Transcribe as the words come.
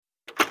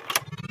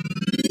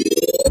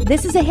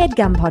This is a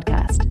HeadGum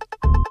podcast.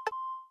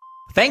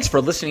 Thanks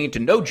for listening to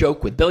No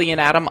Joke with Billy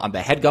and Adam on the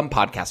HeadGum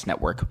Podcast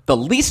Network, the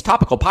least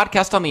topical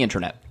podcast on the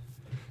internet.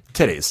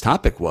 Today's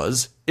topic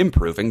was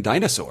improving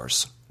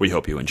dinosaurs. We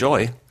hope you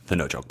enjoy the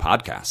No Joke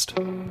Podcast.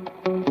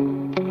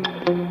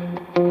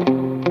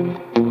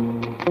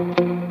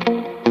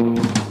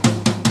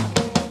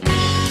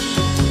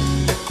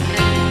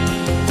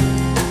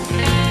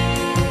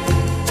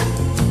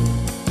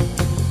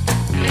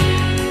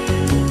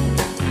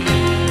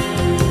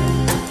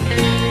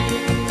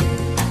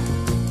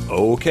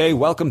 Okay,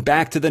 welcome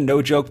back to the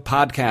No Joke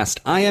Podcast.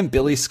 I am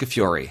Billy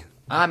Scafiori.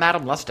 I'm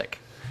Adam Lustig.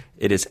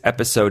 It is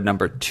episode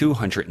number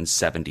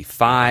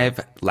 275.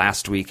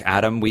 Last week,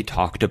 Adam, we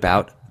talked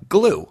about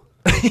glue.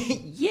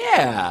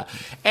 Yeah.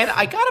 And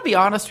I got to be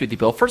honest with you,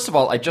 Bill. First of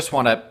all, I just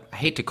want to, I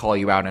hate to call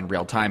you out in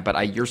real time,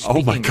 but you're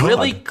speaking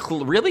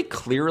really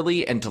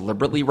clearly and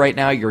deliberately right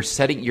now. You're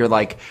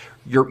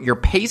your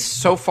pace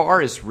so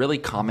far is really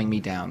calming me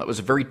down. That was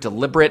a very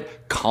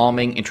deliberate,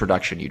 calming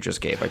introduction you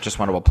just gave. I just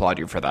want to applaud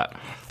you for that.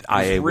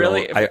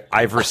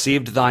 I've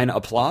received thine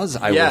applause.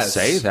 I will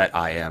say that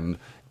I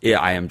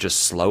am just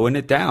slowing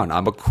it down.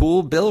 I'm a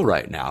cool Bill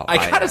right now. I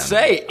gotta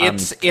say,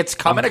 it's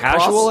coming across. I'm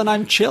casual and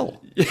I'm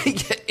chill.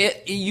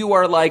 You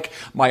are like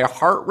my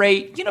heart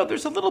rate. You know,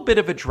 there's a little bit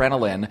of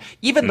adrenaline,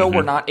 even though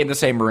we're not in the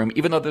same room,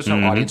 even though there's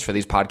no audience for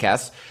these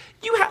podcasts.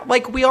 You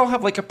have we all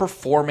have like a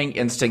performing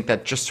instinct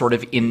that just sort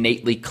of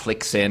innately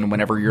clicks in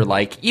whenever you're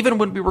like, even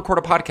when we record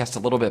a podcast a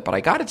little bit. But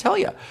I got to tell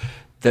you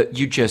that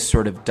you just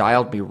sort of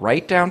dialed me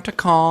right down to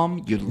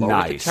calm. You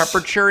lowered the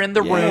temperature in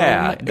the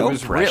room. No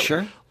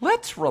pressure.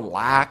 Let's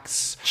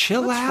relax.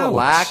 Chill out. Let's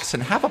relax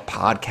and have a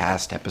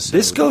podcast episode.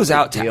 This goes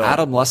out to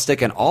Adam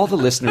Lustig and all the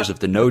listeners of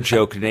the No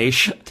Joke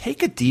Nation.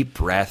 Take a deep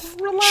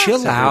breath. Relax,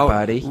 chill out.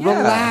 everybody.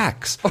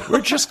 Relax. We're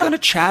just going to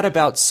chat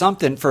about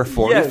something for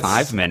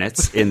 45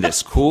 minutes in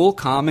this cool,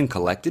 calm, and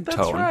collected tone.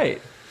 That's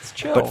right. It's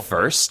chill. But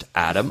first,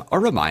 Adam, a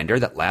reminder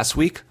that last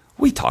week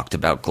we talked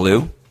about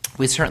glue.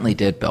 We certainly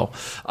did, Bill,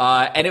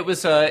 and it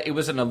was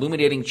an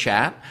illuminating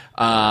chat.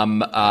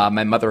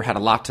 My mother had a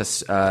lot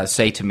to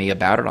say to me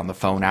about it on the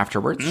phone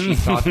afterwards. She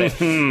thought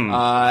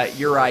that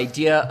your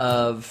idea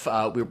of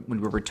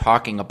when we were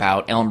talking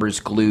about Elmer's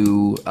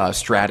glue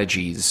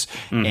strategies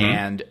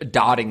and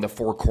dotting the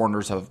four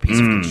corners of a piece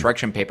of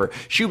construction paper,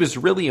 she was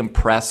really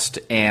impressed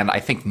and I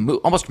think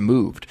almost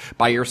moved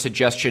by your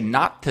suggestion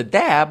not to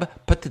dab,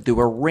 but to do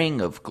a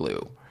ring of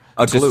glue.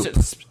 A glue.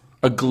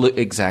 A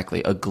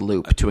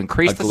gloop to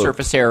increase the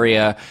surface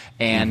area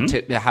and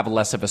to have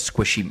less of a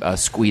squishy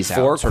squeeze out.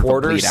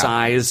 4-quarter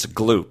size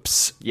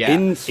gloops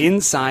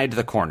inside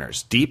the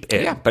corners, deep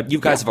in. Yeah. But you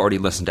guys have already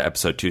listened to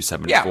episode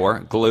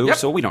 274, glue,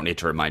 so we don't need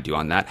to remind you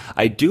on that.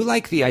 I do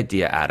like the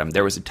idea, Adam.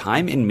 There was a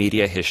time in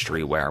media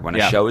history where when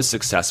a show is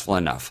successful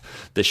enough,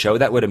 the show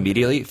that would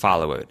immediately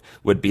follow it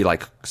would be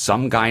like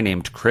some guy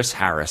named Chris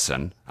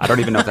Harrison. I don't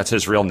even know if that's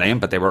his real name,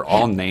 but they were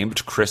all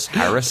named Chris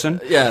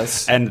Harrison.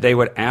 Yes. And they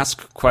would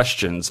ask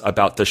questions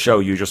about the show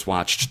you just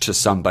watched to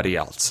somebody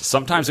else.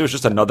 Sometimes it was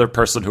just another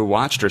person who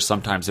watched, or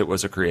sometimes it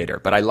was a creator.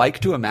 But I like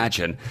to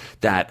imagine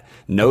that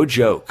No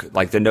Joke,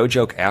 like the No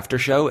Joke after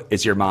show,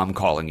 is your mom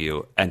calling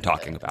you and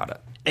talking about it.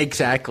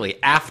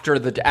 Exactly. After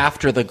the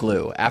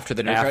glue. After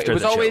the No Joke.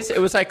 It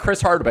was like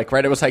Chris Hardwick,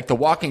 right? It was like The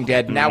Walking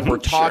Dead. Now we're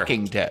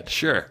Talking Dead.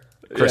 Sure.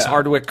 Chris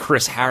Hardwick,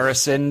 Chris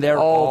Harrison, they're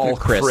all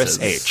Chris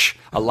H.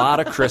 A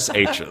lot of Chris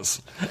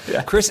H's.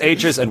 Chris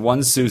H's and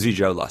one Susie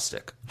Joe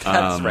Lustig.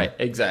 That's right.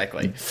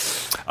 Exactly.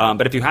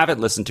 But if you haven't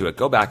listened to it,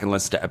 go back and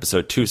listen to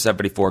episode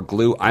 274,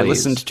 Glue. Please. I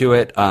listened to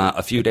it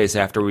a few days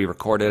after we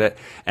recorded it,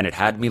 and it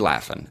had me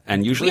laughing.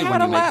 And usually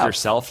when you make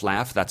yourself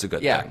laugh, that's a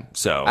good thing.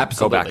 So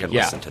go back and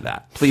listen to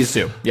that. Please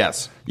do.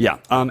 Yes. Yeah.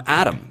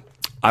 Adam,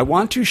 I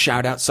want to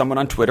shout out someone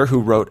on Twitter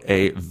who wrote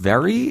a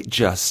very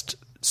just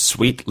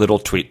sweet little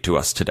tweet to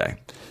us today.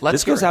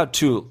 This goes out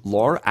to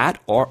Laura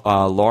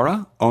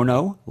Laura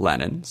Ono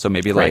Lennon. So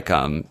maybe like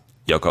Yoko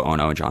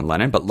Ono and John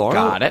Lennon, but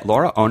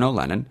Laura Ono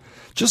Lennon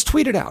just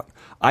tweeted out,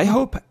 I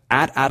hope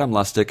at Adam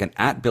Lustig and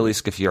at Billy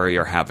Scafiori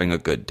are having a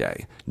good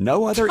day.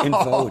 No other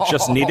info,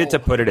 just needed to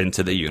put it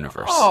into the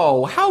universe.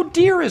 Oh, how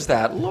dear is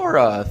that,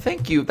 Laura?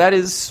 Thank you. That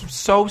is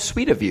so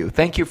sweet of you.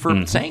 Thank you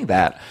for saying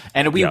that.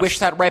 And we wish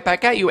that right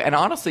back at you. And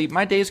honestly,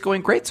 my day is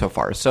going great so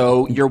far.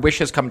 So your wish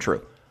has come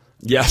true.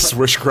 Yes,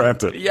 wish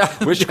granted.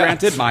 Wish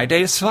granted, my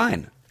day is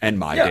fine. And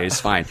my day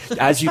is fine.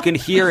 As you can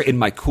hear in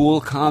my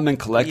cool, calm, and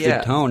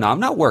collected tone, I'm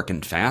not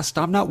working fast.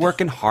 I'm not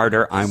working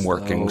harder. I'm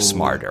working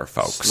smarter,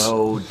 folks.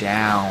 Slow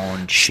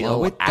down.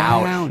 Chill it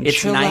out.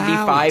 It's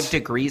 95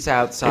 degrees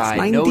outside. It's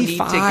 95. No need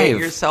to get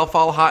yourself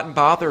all hot and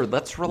bothered.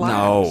 Let's relax.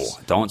 No,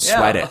 don't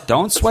sweat it.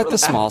 Don't sweat the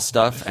small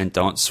stuff, and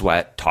don't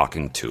sweat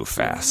talking too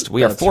fast.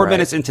 We are 4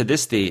 minutes into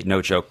this, the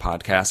No Joke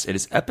Podcast. It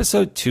is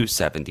episode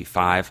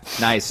 275.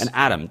 Nice. And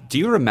Adam, do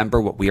you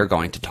remember what we are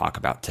going to talk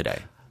about today?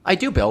 I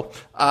do, Bill.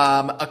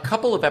 A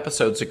couple of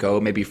episodes ago,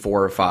 maybe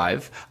 4 or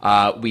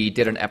 5, we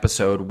did an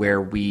episode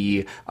where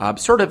we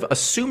sort of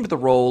assumed the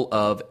role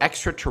of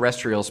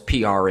extraterrestrials'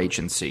 PR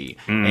agency.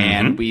 Mm-hmm.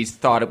 And we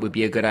thought it would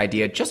be a good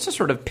idea just to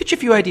sort of pitch a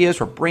few ideas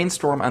or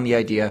brainstorm on the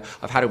idea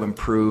of how to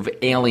improve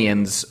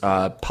aliens'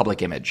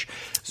 public image.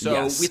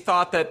 So we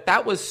thought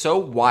that was so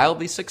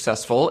wildly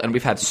successful, and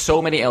we've had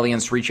so many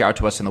aliens reach out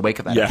to us in the wake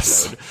of that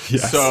episode.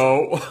 Yes.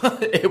 So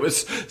it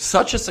was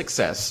such a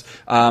success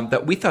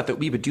that we thought that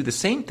we would do the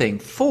same thing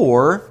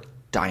for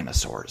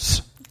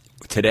dinosaurs.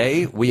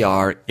 Today, we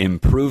are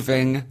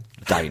improving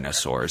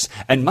dinosaurs.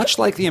 And much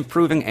like the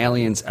Improving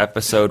Aliens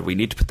episode, we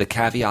need to put the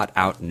caveat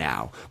out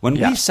now. When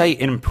we say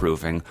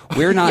improving,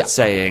 we're not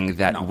saying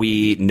that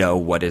we know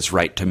what is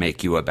right to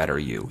make you a better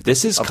you.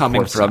 This is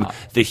coming from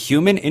the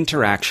human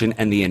interaction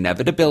and the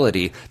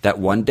inevitability that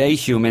one day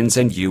humans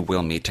and you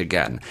will meet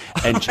again.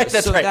 And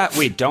just that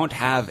we don't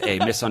have a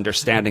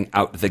misunderstanding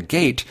out the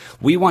gate,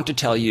 we want to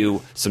tell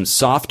you some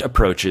soft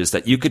approaches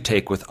that you could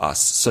take with us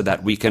so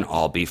that we can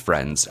all be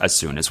friends as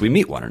soon as we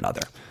meet one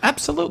another.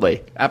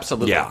 Absolutely.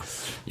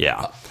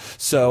 Yeah.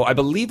 So I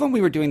believe when we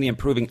were doing the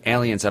Improving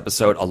Aliens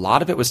episode, a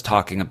lot of it was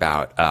talking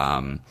about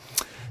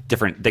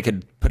different. They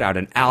could put out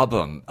an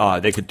album.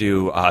 They could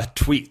do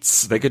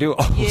tweets. They could do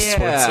all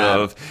sorts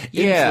of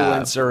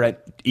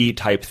influencer-y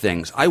type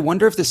things. I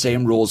wonder if the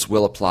same rules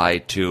will apply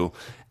to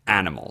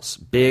animals,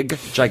 big,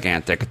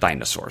 gigantic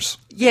dinosaurs.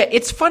 Yeah,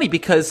 it's funny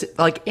because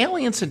like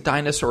aliens and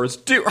dinosaurs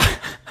do.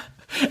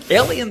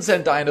 Aliens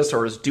and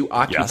dinosaurs do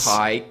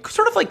occupy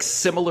sort of like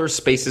similar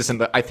spaces in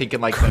the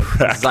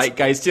the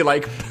zeitgeist,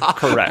 like pop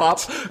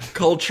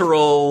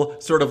cultural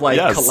sort of like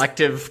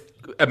collective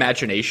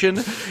imagination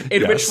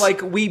in which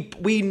like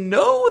we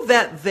know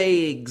that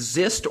they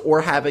exist or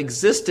have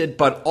existed,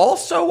 but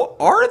also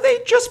are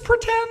they just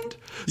pretend?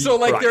 So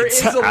like there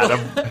is Adam,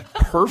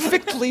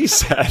 perfectly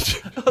said.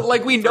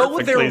 Like we know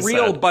they're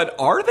real, but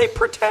are they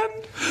pretend?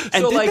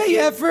 And so, did they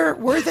ever?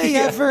 Were they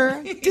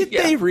ever? Did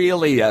they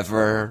really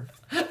ever?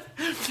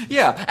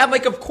 Yeah, and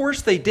like of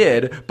course they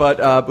did, but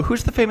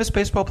who's the famous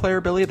baseball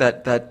player, Billy,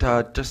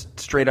 that just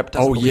straight up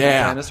doesn't believe in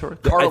dinosaurs?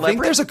 I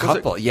think there's a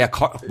couple.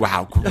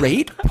 Wow,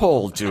 great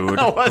pull, dude.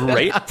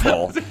 Great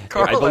pull.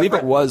 I believe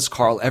it was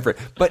Carl Everett.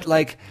 But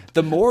like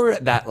the more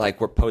that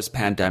like we're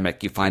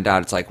post-pandemic, you find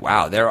out it's like,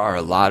 wow, there are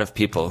a lot of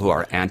people who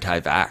are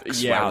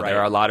anti-vax. There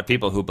are a lot of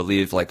people who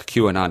believe like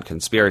QAnon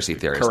conspiracy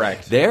theories.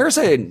 Correct. There's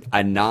a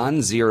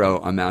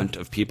non-zero amount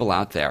of people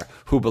out there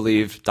who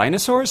believe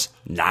dinosaurs?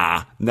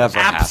 Nah, never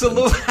happened.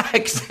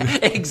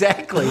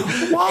 Exactly.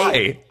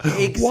 Why?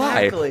 Exactly.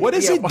 Why? What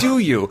does it do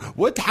you?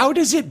 How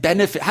does it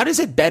benefit? How does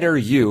it better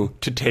you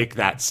to take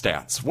that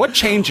stance? What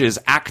changes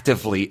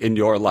actively in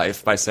your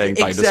life by saying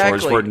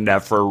dinosaurs were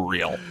never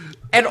real?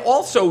 And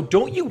also,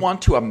 don't you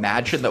want to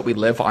imagine that we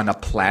live on a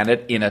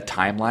planet in a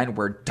timeline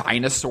where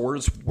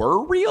dinosaurs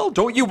were real?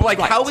 Don't you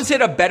how is it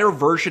a better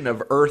version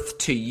of Earth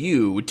to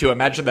you to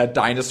imagine that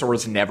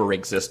dinosaurs never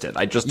existed?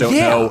 I just don't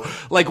know.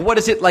 Like, what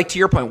is it like, to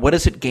your point, what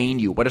does it gain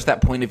you? What does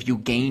that point of view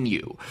gain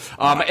you?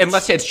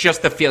 Unless it's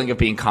just the feeling of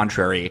being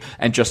contrary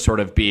and just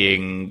sort of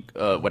being,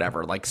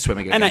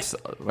 swimming against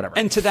whatever.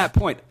 And to that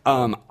point,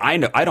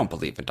 I don't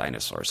believe in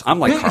dinosaurs.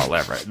 I'm like Carl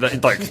Everett.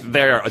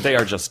 They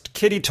are just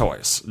kiddie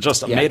toys,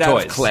 just made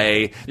out of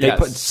clay.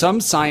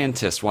 Some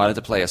scientist wanted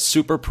to play a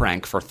super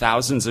prank for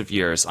thousands of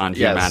years on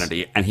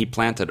humanity, and she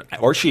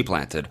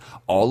planted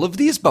all of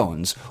these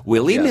bones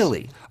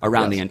willy-nilly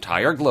around the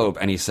entire globe,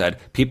 and he said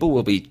people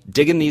will be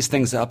digging these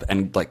things up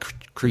and like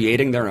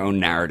creating their own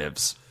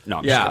narratives. No,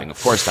 I'm just kidding.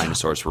 Of course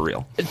dinosaurs were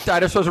real.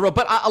 Dinosaurs are real.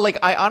 But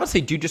I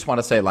honestly do just want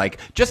to say, like,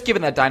 just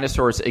given that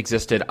dinosaurs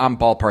existed, I'm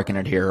ballparking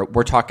it here.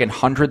 We're talking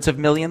hundreds of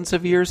millions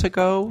of years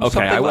ago.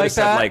 Okay, I would have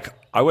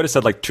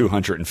said like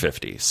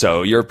 250.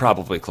 So you're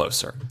probably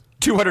closer.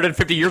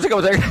 250 years ago?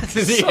 Like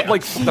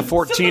the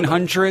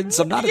 1400s?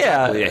 I'm not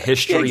exactly a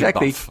history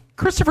buff.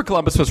 Christopher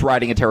Columbus was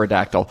riding a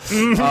pterodactyl.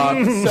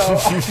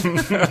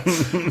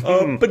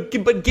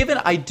 But given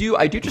I do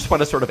just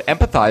want to sort of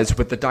empathize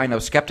with the dino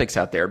skeptics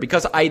out there,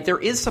 because there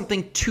is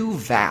something too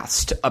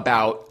vast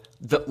about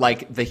the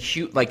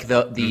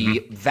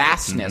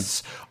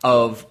vastness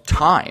of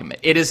time.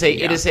 It is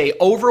a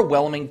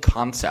overwhelming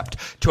concept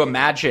to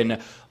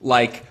imagine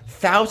like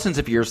thousands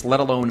of years, let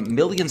alone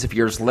millions of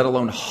years, let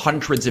alone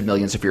hundreds of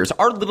millions of years.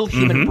 Our little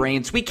human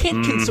brains, we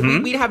can't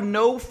we have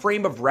no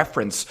frame of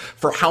reference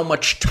for how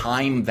much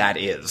time that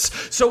is.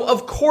 So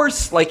of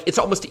course, like, it's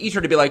almost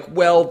easier to be like,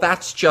 well,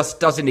 that's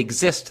just doesn't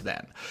exist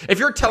then. If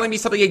you're telling me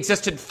something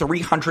existed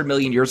 300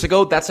 million years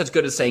ago, that's as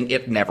good as saying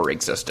it never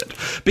existed.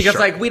 Because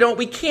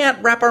we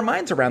can't wrap our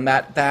minds around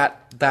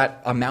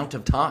that amount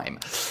of time.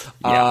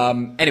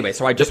 Anyway,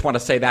 so I just want to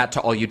say that to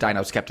all you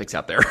dino skeptics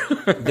out there.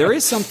 There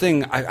is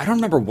something, I don't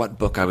remember what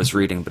book I was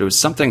reading, but it was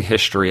something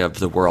history of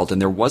the world, and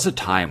there was a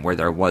time where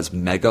there was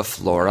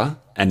megaflora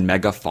and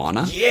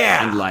megafauna.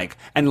 Yeah.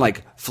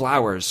 And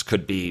flowers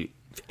could be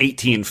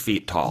 18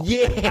 feet tall.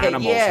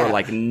 Animals were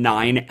like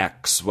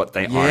 9x what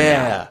they are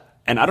now.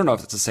 And I don't know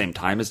if it's the same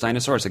time as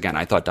dinosaurs. Again,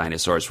 I thought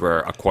dinosaurs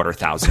were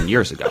 250,000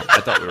 years ago.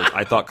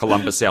 I thought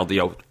Columbus sailed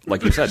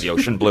like you said, the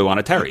ocean blue on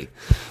a Terry.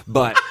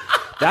 But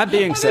that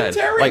being said,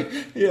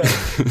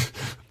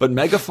 but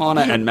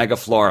megafauna and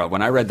megaflora,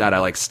 when I read that,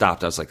 I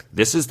stopped. I was like,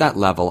 this is that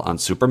level on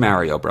Super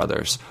Mario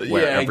Brothers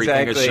where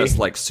everything is just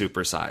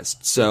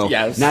supersized. So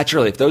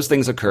naturally, if those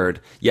things occurred,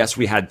 yes,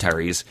 we had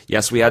Terrys.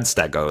 Yes, we had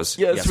Stegos.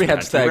 Yes, we had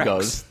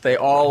Stegos. They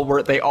all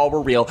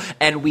were real.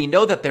 And we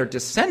know that their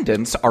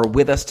descendants are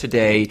with us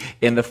today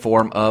in the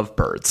form of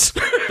birds.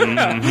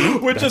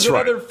 Which is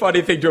another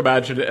funny thing to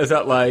imagine, is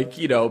that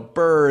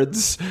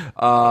birds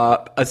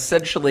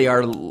essentially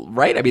are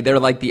right. I mean, they're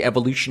like the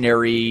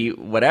evolutionary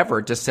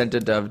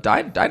descendant of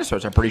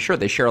dinosaurs. I'm pretty sure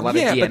they share a lot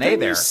of DNA but then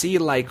there. You see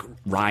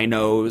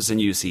rhinos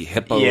and you see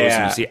hippos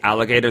and you see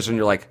alligators and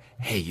you're like,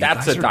 hey, you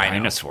guys are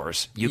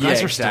dinosaurs. You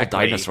guys are still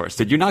dinosaurs.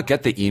 Did you not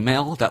get the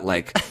email that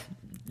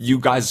you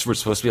guys were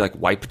supposed to be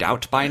wiped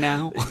out by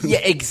now? Yeah,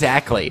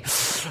 exactly.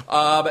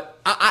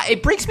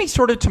 It brings me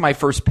sort of to my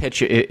first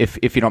pitch,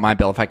 if you don't mind,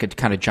 Bill, if I could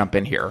kind of jump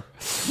in here.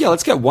 Yeah,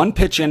 let's get one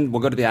pitch in.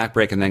 We'll go to the act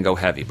break and then go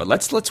heavy. But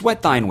let's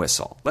wet thine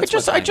whistle. I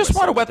just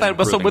want to wet thine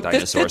whistle with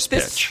this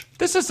pitch.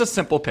 This is a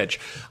simple pitch.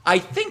 I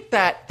think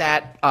that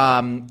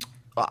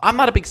I'm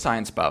not a big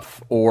science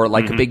buff or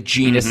a big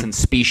genus and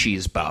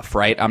species buff,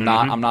 right? I'm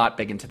not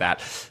big into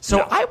that.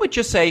 So I would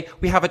just say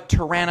we have a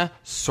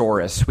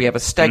Tyrannosaurus, we have a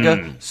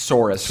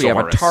Stegosaurus, we have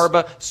a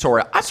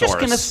Tarbosaurus. I'm just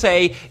going to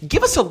say,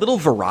 give us a little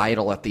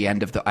varietal at the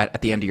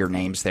end of your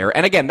names there.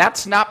 And again,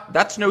 that's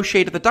no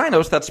shade of the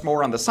dinos. That's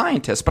more on the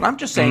scientists. But I'm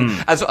just saying,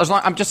 as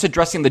long I'm just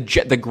addressing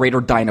the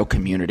greater dino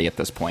community at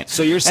this point.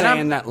 So you're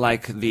saying that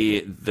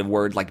the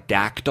word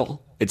dactyl,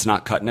 it's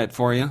not cutting it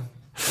for you?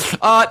 We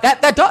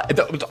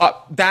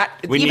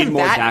need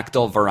more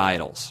dactyl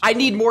varietals. I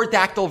need more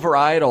dactyl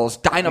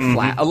varietals.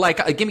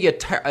 Dinoflash, give me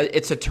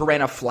it's a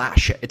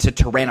Tyrannoflash. It's a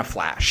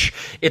Tyrannoflash.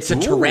 It's a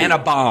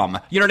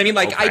Tyrannobomb. You know what I mean?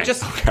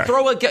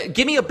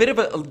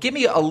 Give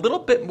me a little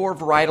bit more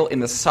varietal in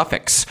the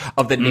suffix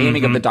of the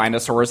naming of the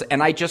dinosaurs,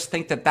 and I just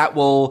think that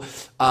will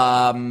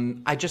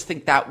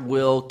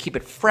keep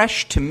it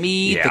fresh to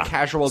me, the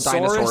casual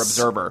dinosaur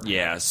observer.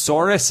 Yeah,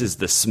 Saurus is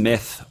the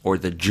Smith or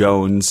the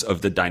Jones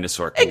of the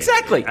dinosaur community.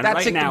 Exactly. And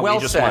that's right now, well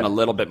we just said. want a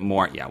little bit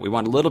more. Yeah, we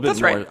want a little bit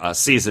more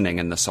seasoning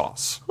in the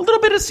sauce. A little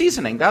bit of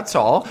seasoning. That's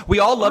all. We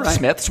all love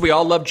Smiths. We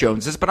all love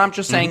Joneses. But I'm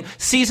just saying,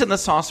 season the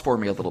sauce for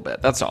me a little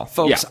bit. That's all,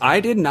 folks. I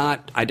did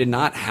not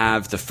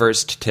have the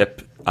first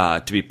tip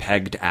to be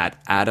pegged at.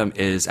 Adam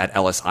is at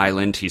Ellis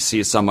Island. He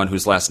sees someone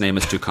whose last name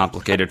is too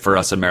complicated for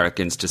us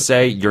Americans to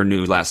say. Your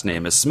new last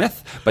name is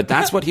Smith, but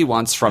that's what he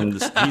wants from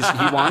this.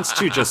 He wants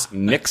to just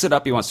mix it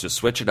up. He wants to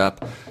switch it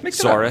up.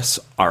 Saurus,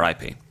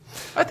 R.I.P.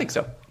 I think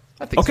so.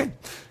 Okay.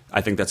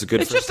 I think that's a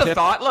good It's first just a tip.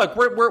 thought. Look,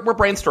 we're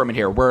brainstorming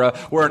here. We're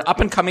an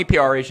up-and-coming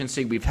PR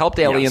agency. We've helped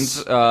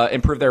aliens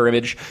improve their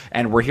image,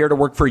 and we're here to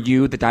work for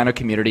you, the dino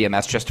community, and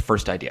that's just a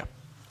first idea.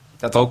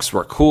 Folks,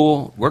 we're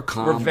cool. We're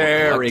calm. We're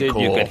very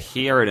cool. You could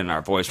hear it in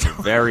our voice.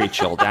 We're very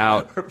chilled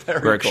out.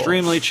 We're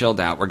extremely chilled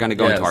out. We're going to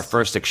go into our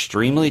first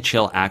extremely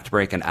chill act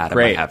break, and Adam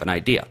might have an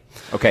idea.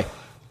 Okay.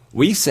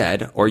 You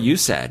said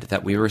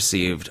that we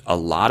received a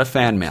lot of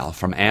fan mail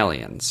from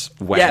aliens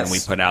when we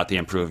put out the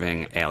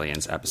Improving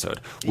Aliens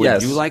episode.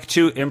 Would you like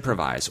to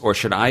improvise, or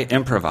should I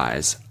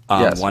improvise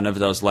one of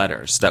those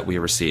letters that we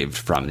received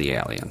from the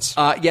aliens?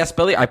 Yes,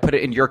 Billy, I put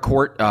it in your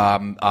court.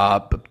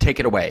 Take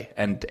it away,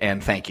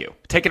 and thank you.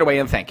 Take it away,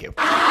 and thank you.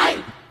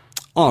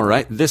 All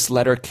right. This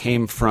letter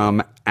came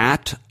from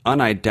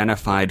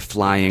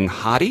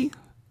 @unidentifiedflyinghottie,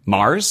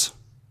 Mars,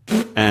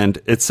 and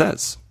it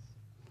says...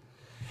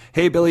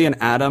 Hey, Billy and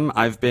Adam,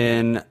 I've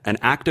been an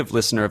active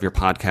listener of your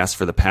podcast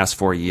for the past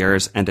 4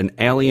 years and an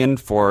alien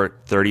for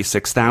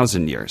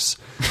 36,000 years.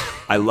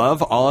 I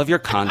love all of your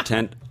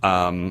content.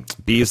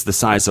 Bees the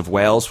Size of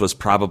Whales was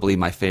probably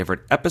my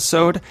favorite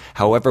episode.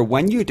 However,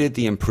 when you did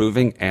the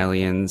Improving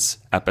Aliens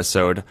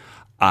episode,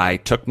 I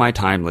took my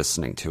time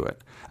listening to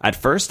it. At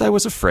first, I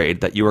was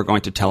afraid that you were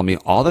going to tell me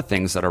all the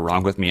things that are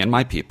wrong with me and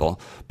my people,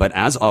 but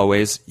as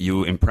always,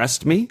 you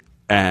impressed me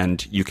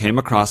and you came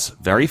across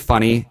very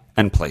funny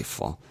and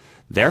playful.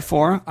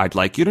 Therefore, I'd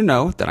like you to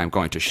know that I'm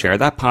going to share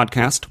that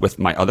podcast with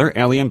my other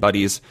alien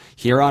buddies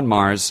here on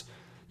Mars.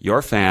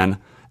 Your fan,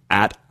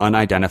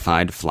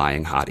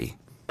 @unidentifiedflyinghottie.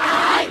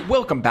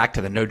 Welcome back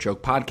to the No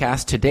Joke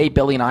Podcast. Today,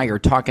 Billy and I are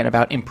talking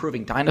about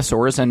improving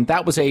dinosaurs, and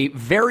that was a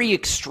very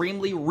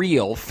extremely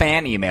real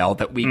fan email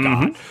that we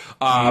got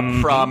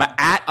from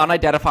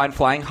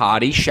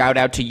 @unidentifiedflyinghottie. Shout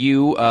out to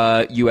you,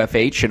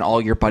 UFH, and all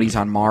your buddies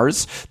on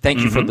Mars. Thank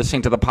you for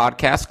listening to the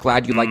podcast.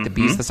 Glad you liked the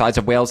Bees the Size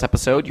of Whales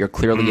episode. You're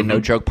clearly a No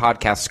Joke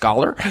Podcast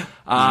scholar.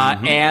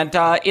 And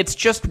it's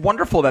just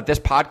wonderful that this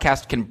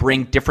podcast can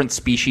bring different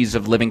species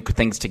of living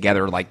things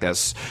together like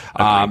this.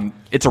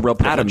 It's a real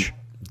privilege. Adam,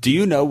 do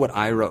you know what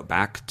I wrote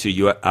back to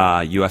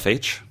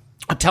UFH?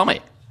 Tell me.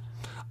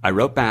 I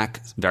wrote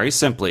back very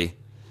simply,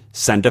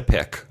 send a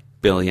pic,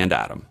 Billy and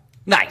Adam.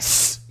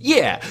 Nice.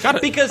 Yeah,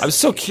 because I was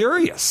so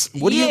curious.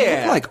 What do you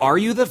look like? Are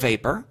you the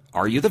vapor?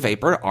 Are you the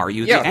vapor? Are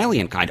you the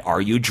alien kind? Are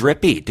you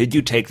drippy? Did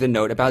you take the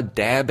note about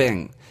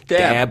dabbing?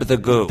 Dab the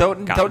goo.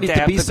 Don't need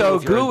to be so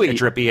gooey. A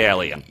drippy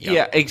alien. Yep.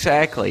 Yeah,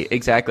 exactly.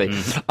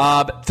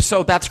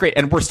 So that's great.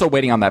 And we're still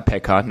waiting on that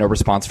pic, huh? No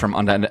response from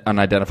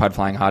unidentified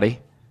flying hottie?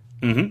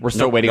 We're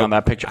still waiting on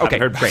that picture. Okay,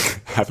 great.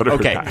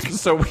 Okay,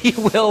 so we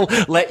will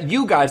let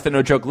you guys, the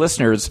No Joke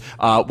listeners,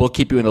 we'll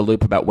keep you in the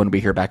loop about when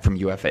we hear back from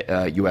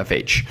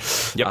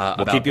UFH. Yep,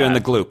 we'll keep you in the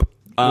gloop.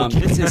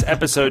 This is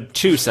episode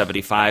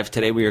 275.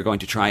 Today we are going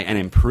to try and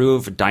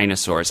improve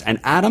dinosaurs. And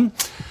Adam,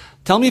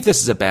 tell me if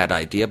this is a bad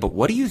idea, but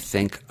what do you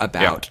think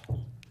about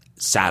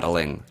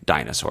saddling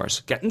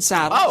dinosaurs? Getting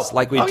saddles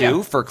like we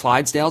do for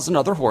Clydesdales and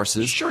other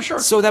horses. Sure.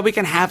 So that we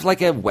can have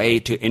like a way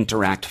to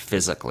interact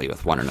physically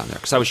with one another.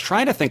 Because I was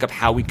trying to think of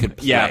how we could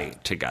play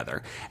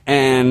together.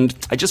 And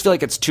I just feel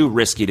like it's too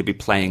risky to be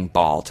playing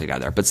ball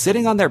together. But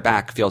sitting on their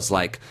back feels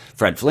like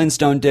Fred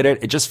Flintstone did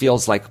it. It just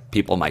feels like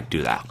people might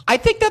do that. I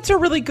think that's a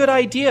really good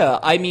idea.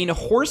 I mean,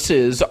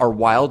 horses are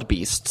wild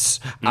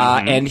beasts.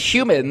 And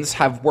humans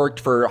have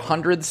worked for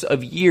hundreds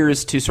of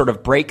years to sort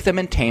of break them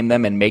and tame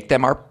them and make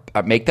them our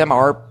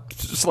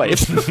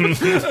slaves.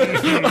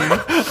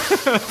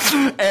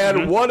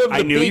 And one of the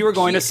I knew you were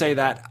going to say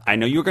that.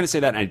 And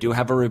I do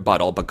have a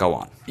rebuttal, but go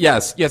on.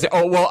 Yes.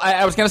 Oh, well,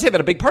 I was going to say that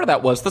a big part of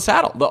that was the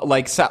saddle.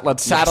 Let's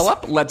saddle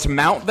up, let's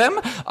mount them,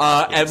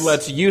 and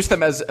let's use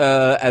them as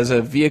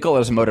a vehicle,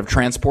 as a mode of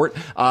transport.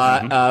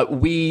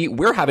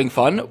 We're having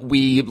fun.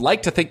 We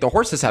like to think the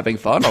horse is having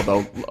fun,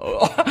 although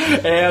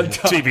and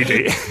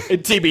TBD.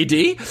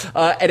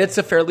 And it's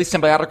a fairly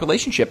symbiotic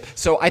relationship.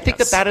 So I think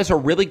that is a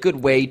really good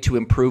way to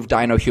improve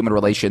dino-human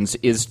relations,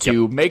 is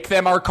to make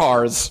them our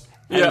cars.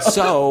 And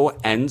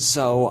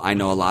so I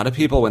know a lot of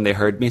people, when they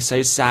heard me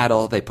say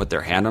saddle, they put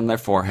their hand on their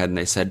forehead and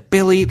they said,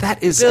 Billy,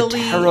 that is a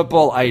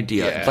terrible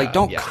idea.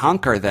 Don't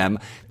conquer them.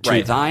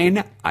 To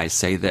thine, I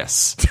say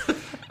this.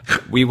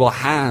 We will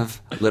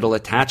have little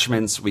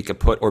attachments we could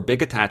put, or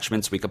big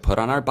attachments we could put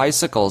on our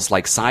bicycles,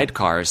 like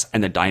sidecars,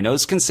 and the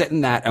dinos can sit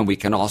in that, and we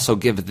can also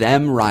give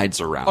them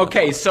rides around.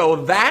 Okay, so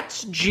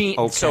that's so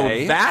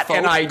that, folks.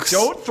 And I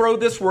don't throw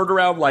this word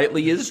around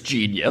lightly, is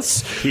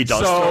genius. He does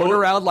throw it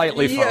around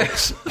lightly,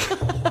 folks.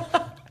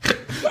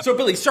 So,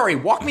 Billy, sorry,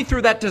 walk me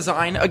through that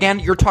design again.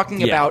 You're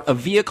talking about a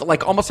vehicle,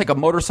 like almost like a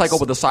motorcycle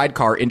with a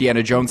sidecar,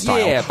 Indiana Jones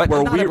style. Yeah, but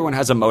not everyone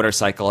has a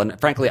motorcycle, and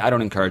frankly, I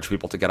don't encourage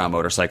people to get on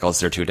motorcycles.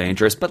 They're too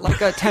dangerous, but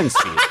like a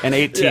 10-speed, an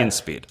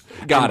 18-speed.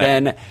 Got it.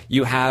 And then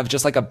you have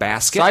just like a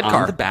basket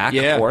on the back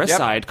or a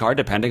sidecar,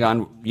 depending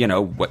on,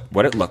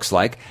 what it looks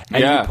like,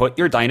 and you put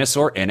your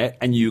dinosaur in it,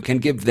 and you can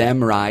give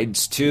them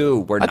rides, too.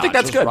 We're not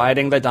just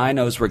riding the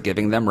dinos, we're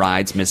giving them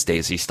rides Miss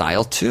Daisy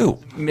style, too.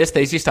 Miss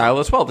Daisy style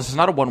as well. This is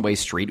not a one-way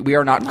street. We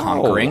are not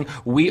conquering.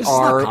 This is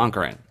not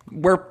conquering.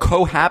 We're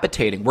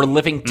cohabitating. We're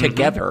living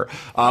together.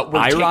 I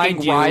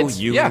ride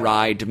rides. You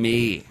ride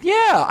me.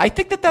 Yeah, I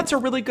think that that's a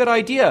really good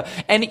idea.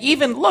 And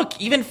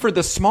even for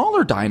the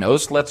smaller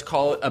dinos, let's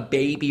call it a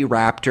baby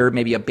raptor,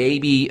 maybe a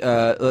baby,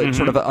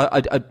 sort of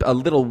a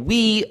little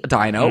wee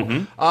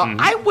dino.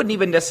 I wouldn't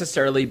even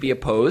necessarily be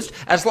opposed,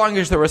 as long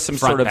as there was some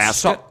Front sort of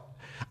basket?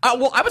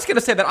 well, I was going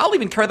to say that I'll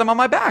even carry them on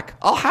my back.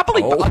 I'll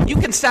happily. You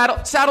can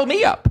saddle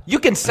me up. You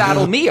can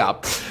saddle me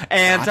up,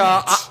 and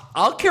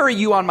I'll carry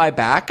you on my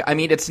back. I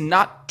mean, it's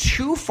not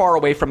too far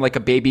away from like a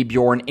baby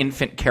Bjorn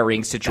infant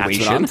carrying situation.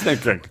 That's what I'm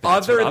thinking.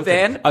 Other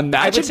than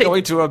imagine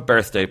going to a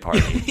birthday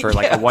party for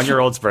like a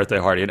 1-year-old's birthday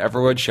party, and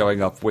everyone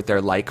showing up with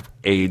their like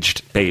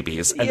aged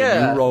babies, and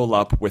then you roll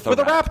up with a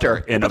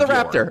raptor in with a a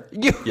raptor.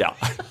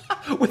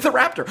 With a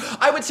raptor.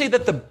 I would say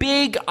that the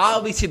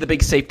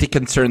big safety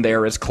concern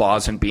there is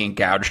claws and being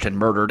gouged and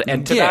murdered.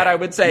 And to that, I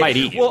would say, might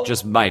eat you.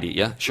 Just might eat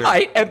you. Sure.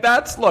 Right. And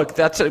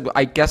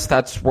I guess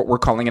that's what we're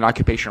calling an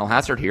occupational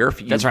hazard here.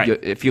 That's right.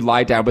 If you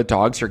lie down with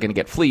dogs, you're going to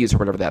get fleas or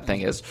whatever that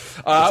thing is.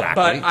 Exactly.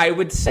 But I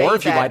would say, or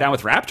if you lie down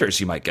with raptors,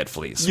 you might get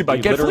fleas. You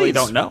might get literally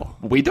fleas. Don't know.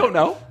 We don't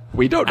know.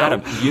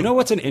 Adam, you know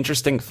what's an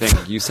interesting thing?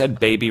 You said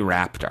baby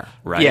raptor,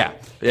 right?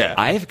 Yeah.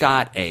 I've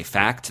got a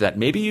fact that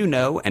maybe you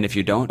know, and if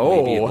you don't,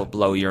 maybe it will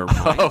blow your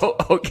mind.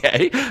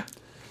 Okay.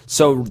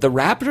 So the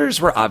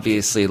raptors were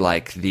obviously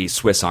like the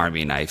Swiss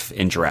Army knife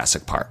in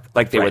Jurassic Park.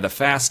 Like they were the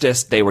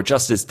fastest. They were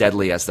just as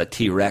deadly as the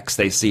T-Rex.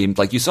 They seemed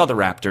like you saw the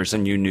raptors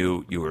and you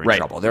knew you were in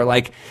trouble. They're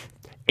like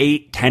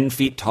 8-10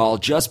 feet tall,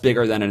 just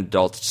bigger than an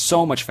adult,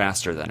 so much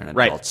faster than an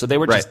adult. So they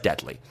were just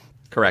deadly.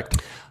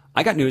 Correct.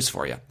 I got news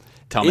for you.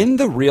 Tell me. In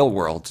the real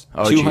world,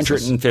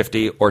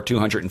 250 or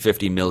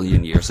 250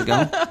 million years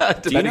ago,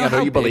 do you know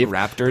how big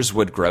raptors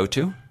would grow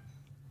to?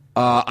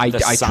 I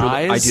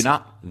do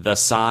not. The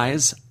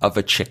size of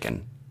a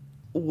chicken.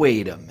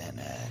 Wait a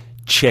minute.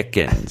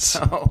 Chickens.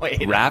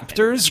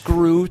 Raptors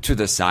grew to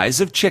the size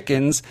of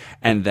chickens,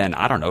 and then,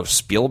 I don't know,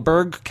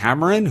 Spielberg,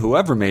 Cameron,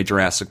 whoever made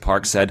Jurassic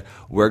Park said,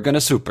 we're going to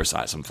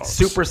supersize them, folks.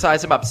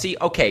 Supersize them up. See,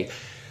 okay.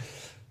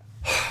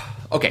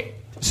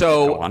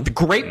 So, the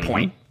great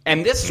point.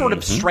 And this sort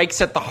of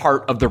strikes at the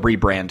heart of the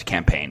rebrand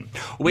campaign,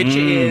 which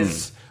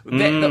is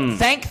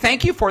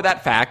Thank you for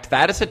that fact.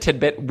 That is a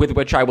tidbit with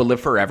which I will live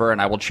forever,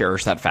 and I will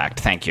cherish that fact.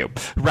 Thank you.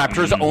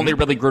 Raptors only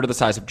really grew to the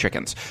size of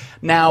chickens.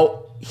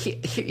 Now,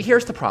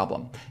 here's the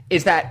problem,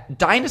 is that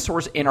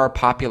dinosaurs in our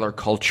popular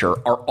culture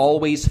are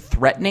always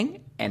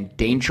threatening and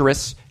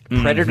dangerous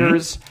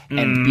predators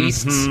and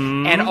beasts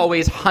and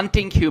always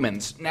hunting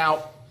humans.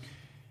 Now,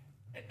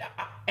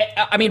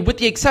 I mean, with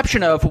the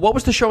exception of, what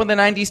was the show in the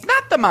 90s?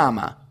 Not the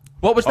Mama.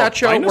 What was that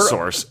show?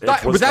 Dinosaurs.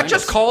 Was that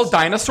just called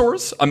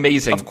Dinosaurs?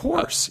 Amazing. Of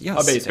course,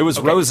 yes. Amazing. It was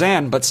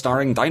Roseanne, but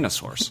starring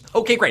dinosaurs.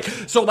 Okay, great.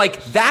 So,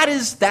 like, that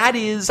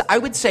is, I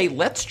would say,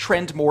 let's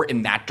trend more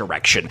in that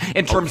direction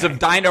in terms of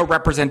dino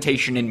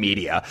representation in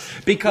media.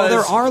 Because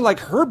there are,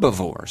 like,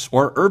 herbivores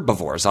or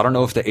herbivores. I don't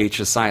know if the H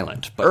is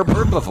silent, but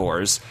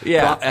herbivores.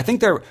 Yeah. I think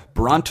they're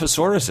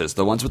brontosauruses,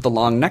 the ones with the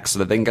long necks so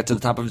that they can get to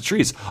the top of the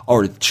trees.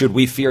 Or should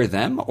we fear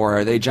them, or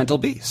are they gentle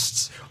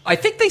beasts? I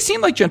think they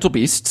seem like gentle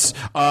beasts.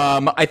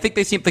 I think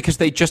they seem, because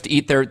they just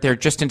eat they're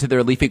just into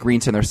their leafy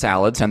greens and their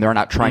salads, and they're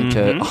not trying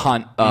to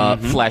hunt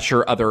flesh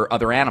or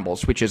other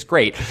animals, which is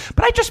great.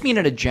 But I just mean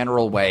in a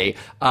general way.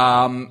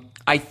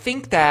 I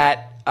think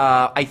that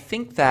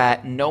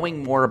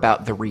knowing more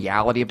about the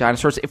reality of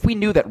dinosaurs, if we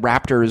knew that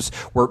raptors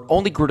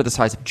only grew to the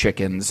size of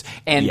chickens,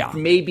 and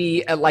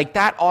maybe like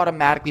that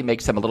automatically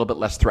makes them a little bit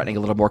less threatening, a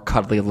little more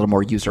cuddly, a little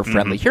more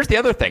user-friendly. Here's the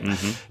other thing.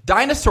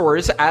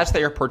 Dinosaurs, as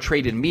they are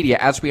portrayed in media,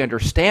 as we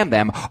understand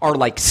them, are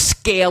like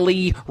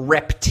scaly,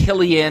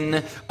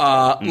 reptilian,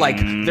 like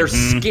their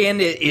skin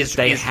is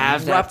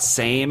have rough. that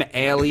same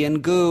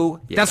alien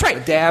goo. That's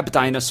right. Dab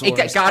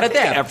dinosaurs. Got a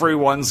dab.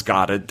 Everyone's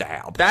got a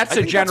dab. That's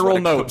a general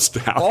note.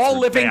 All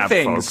living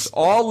things. Folks.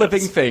 All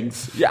living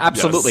things. Yeah,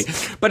 absolutely.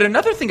 Yes. But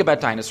another thing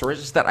about dinosaurs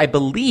is that I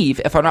believe,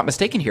 if I'm not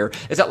mistaken here,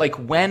 is that like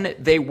when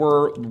they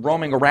were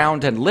roaming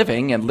around and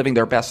living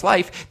their best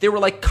life, they were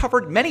like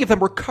many of them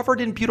were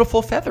covered in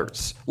beautiful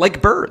feathers,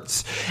 like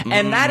birds.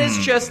 And that is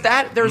just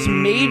that there's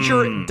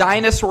major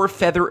dinosaur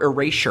feather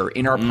erasure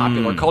in our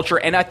popular culture.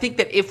 And I think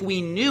that if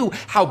we knew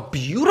how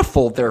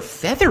beautiful their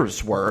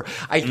feathers were,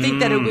 I think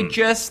that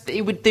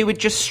they would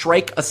just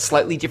strike a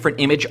slightly different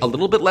image, a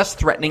little bit less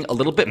threatening, a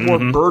little bit more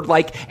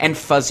bird-like and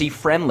fuzzy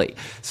friendly.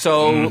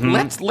 So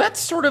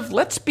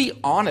let's be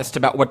honest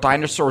about what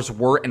dinosaurs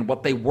were and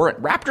what they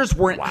weren't. Raptors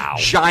weren't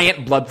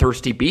giant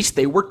bloodthirsty beasts.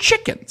 They were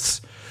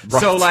chickens. Right.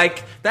 So,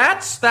 like,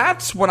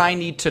 that's what I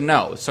need to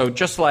know. So,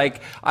 just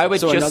like, I would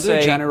just say...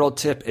 another general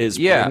tip is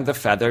bring the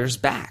feathers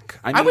back.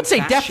 I would say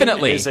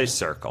definitely. Fashion is a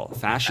circle.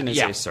 Fashion is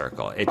a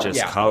circle. It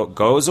just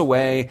goes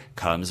away,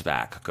 comes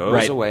back.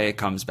 Goes away,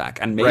 comes back.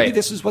 And maybe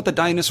this is what the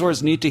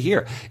dinosaurs need to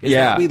hear. Is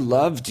that we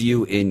loved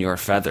you in your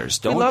feathers.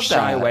 Don't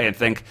shy away and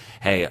think,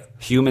 hey,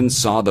 humans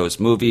saw those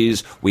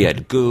movies. We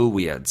had goo.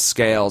 We had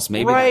scales.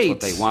 Maybe that's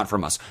what they want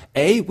from us.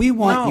 We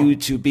want you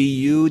to be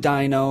you,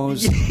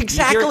 dinos.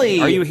 Exactly.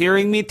 Are you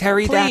hearing me?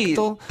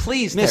 Pterodactyl?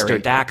 Please, Mr. Terry.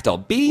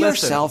 Dactyl, be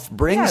yourself.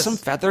 Bring some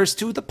feathers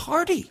to the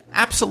party.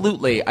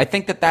 Absolutely. I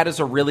think that is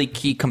a really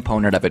key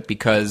component of it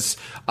because,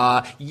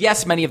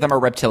 yes, many of them are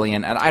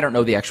reptilian, and I don't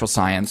know the actual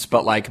science,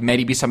 but like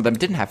maybe some of them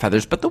didn't have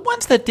feathers. But the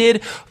ones that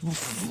did,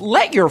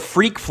 let your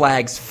freak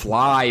flags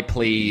fly,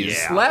 please.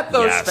 Yeah. Let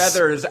those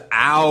feathers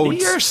out. Be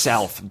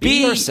yourself.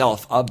 Be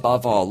yourself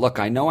above all. Look,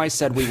 I know I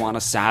said we want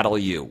to saddle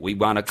you. We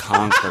want to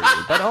conquer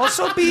you. But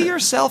also be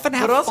yourself and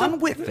have fun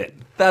with it.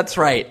 That's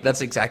right.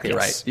 That's exactly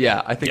right.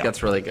 Yeah, I think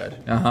that's really good.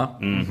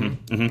 Adam,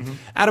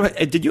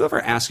 did you ever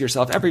ask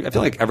yourself, I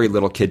feel like every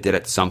little kid did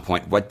at some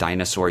point, what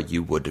dinosaur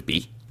you would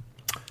be?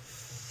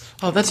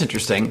 Oh, that's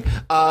interesting.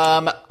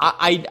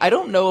 I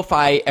don't know if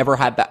I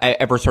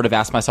ever sort of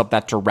asked myself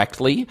that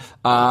directly,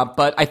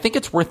 but I think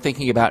it's worth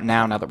thinking about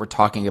now that we're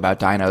talking about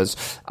dinos.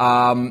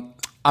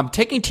 I'm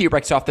taking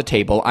T-Rex off the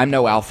table. I'm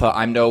no alpha.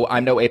 I'm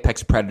no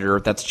apex predator.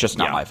 That's just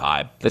not my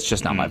vibe. That's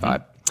just not my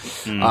vibe.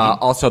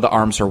 Also, the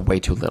arms are way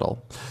too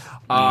little.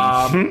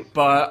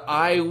 But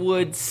I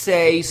would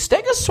say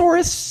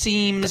Stegosaurus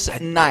seems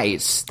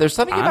nice. There's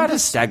something about a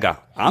Stega.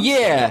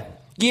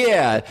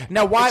 Yeah.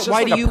 Now,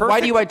 why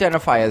do you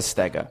identify as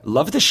Stega?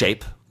 Love the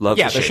shape.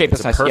 The shape.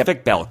 It's a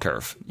perfect bell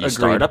curve. You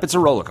start up, it's a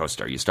roller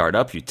coaster. You start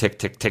up, you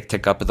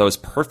tick up those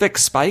perfect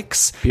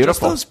spikes. Beautiful.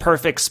 Just those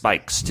perfect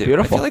spikes, too.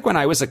 Beautiful. I feel like when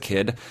I was a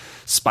kid,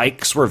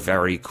 spikes were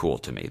very cool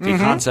to me. The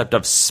concept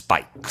of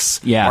spikes.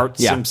 Art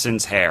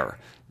Simpson's hair.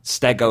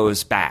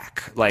 Stego's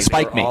back. Like,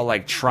 Spike all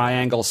like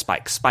triangle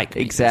spikes. Spike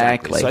me.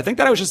 Exactly. So I think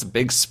that I was just a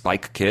big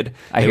spike kid.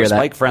 I hear that.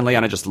 Spike friendly,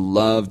 and I just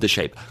loved the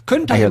shape.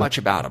 Couldn't tell you much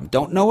about them.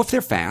 Don't know if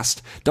they're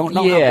fast. Don't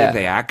know how big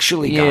they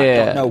actually got.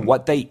 Don't know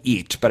what they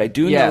eat. But I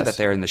do know that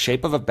they're in the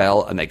shape of a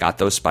bell, and they got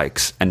those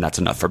spikes, and that's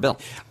enough for Bill.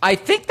 I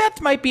think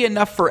that might be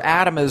enough for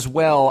Adam as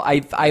well.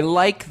 I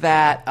like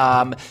that,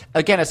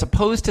 again, as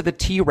opposed to the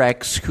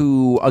T-Rex,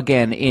 who,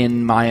 again,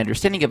 in my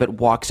understanding of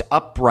it, walks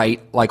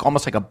upright, like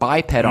almost like a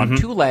biped on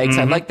two legs.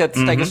 I like like that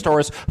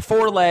Stegosaurus.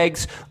 4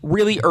 legs,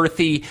 really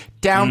earthy,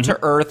 down to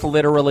earth,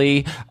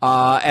 literally.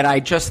 And I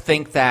just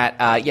think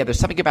that, there's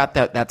something about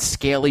that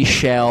scaly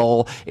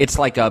shell. It's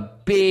like a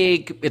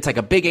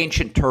big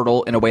ancient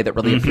turtle in a way that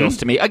really appeals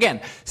to me. Again,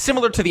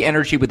 similar to the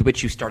energy with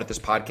which you started this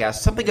podcast.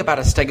 Something about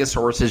a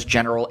Stegosaurus's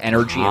general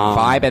energy and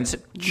vibe and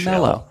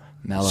mellow.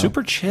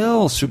 Super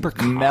chill, super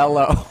calm.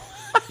 Mellow.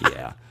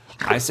 Yeah.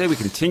 I say we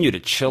continue to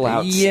chill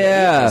out, stay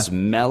as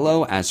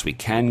mellow as we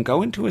can,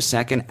 go into a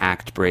second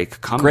act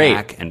break, come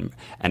back and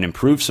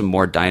improve some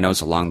more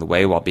dinos along the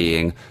way while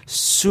being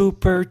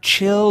super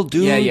chill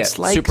dudes.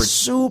 Like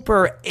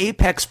super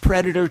apex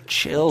predator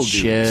chill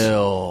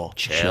dudes.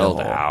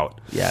 Chilled out.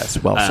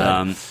 Yes, well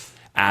said.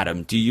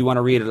 Adam, do you want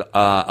to read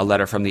a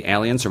letter from the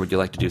aliens, or would you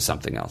like to do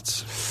something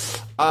else?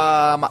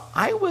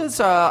 I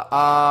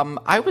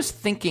was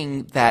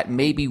thinking that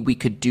maybe we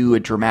could do a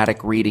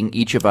dramatic reading,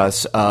 each of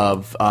us,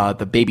 of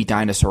the Baby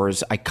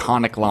Dinosaurs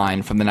iconic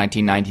line from the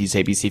 1990s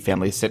ABC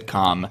Family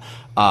sitcom,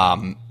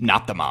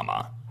 "Not the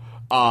Mama."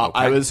 Okay.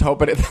 I was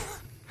hoping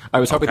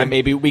that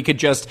maybe we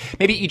could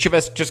maybe each of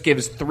us just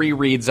gives 3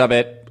 reads of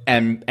it,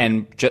 and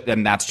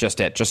that's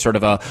just it, just sort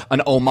of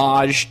an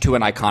homage to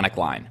an iconic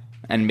line.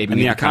 And the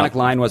iconic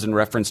line was in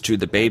reference to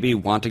the baby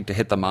wanting to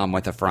hit the mom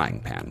with a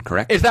frying pan,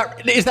 correct? Is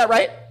that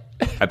right?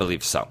 I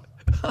believe so.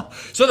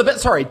 So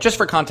sorry, just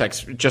for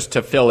context, just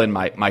to fill in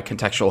my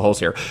contextual holes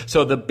here.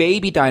 So the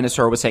baby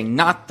dinosaur was saying,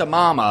 "Not the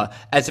mama,"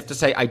 as if to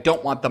say, I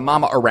don't want the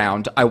mama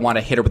around. I want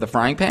to hit her with a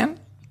frying pan.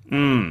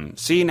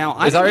 See, now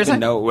I didn't even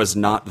know it was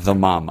not the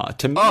mama.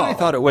 To me, I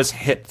thought it was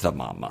hit the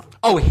mama.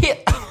 Oh,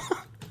 hit.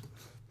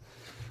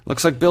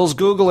 Looks like Bill's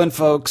Googling,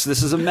 folks.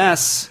 This is a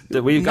mess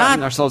that we've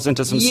gotten ourselves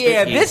into some sticky.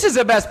 Yeah, this is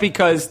a mess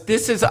because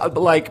this is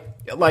like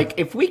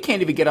if we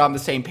can't even get on the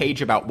same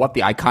page about what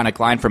the iconic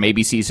line from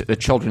ABC's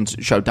children's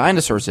show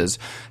Dinosaurs is,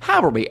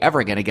 how are we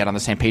ever going to get on the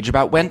same page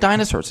about when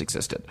dinosaurs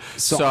existed?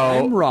 So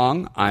I'm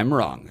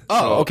wrong.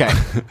 Oh, okay.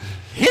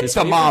 Hit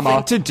the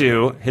mama.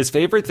 His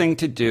favorite thing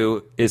to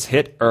do is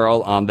hit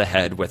Earl on the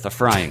head with a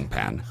frying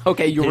pan.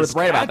 Okay, you were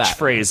right about that.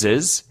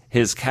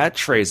 His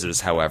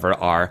catchphrases, however,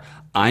 are,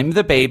 "I'm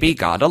the baby,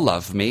 gotta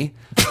love me,"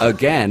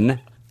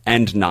 again,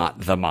 and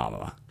 "not the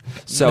mama."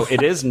 So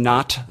it is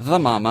not the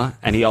mama,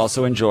 and he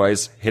also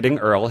enjoys hitting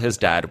Earl, his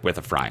dad, with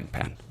a frying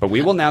pan. But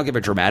we will now give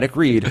a dramatic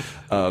read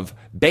of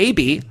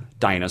Baby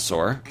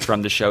Dinosaur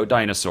from the show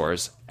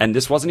Dinosaurs. And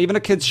this wasn't even a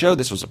kid's show.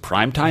 This was a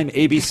primetime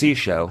ABC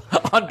show.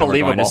 Unbelievable. And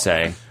we're going to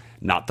say,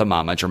 "Not the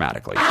mama,"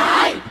 dramatically.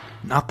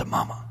 Not the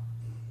mama.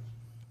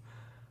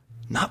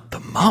 Not the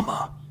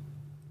mama.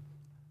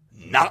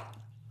 Not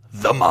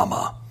the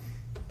mama.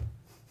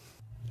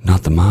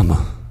 Not the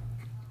mama.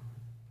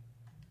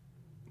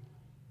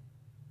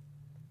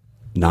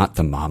 Not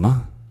the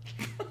mama?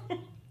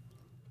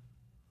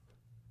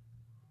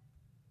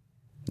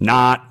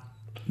 Not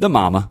the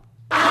mama.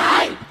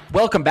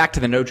 Welcome back to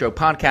the No Joke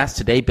Podcast.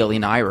 Today, Billy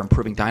and I are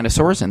improving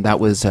dinosaurs, and that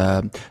was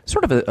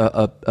sort of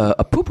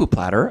a poo-poo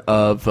platter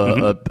of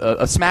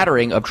a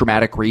smattering of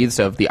dramatic reads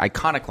of the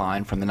iconic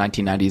line from the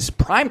 1990s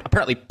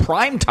apparently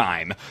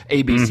primetime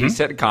ABC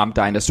sitcom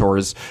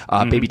Dinosaurs,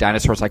 Baby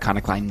Dinosaurs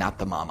iconic line, "Not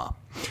the mama."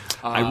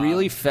 I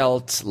really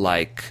felt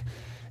like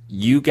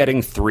you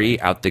getting 3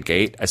 out the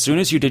gate, as soon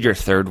as you did your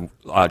third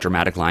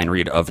dramatic line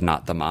read of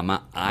 "Not the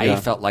Mama," I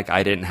felt like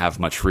I didn't have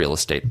much real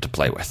estate to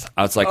play with.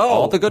 I was like,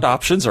 all the good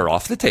options are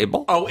off the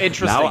table. Oh,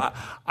 interesting. Now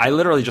I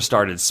literally just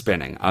started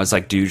spinning. I was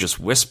like, do you just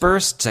whisper,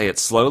 say it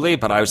slowly?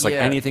 But I was like,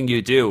 anything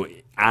you do,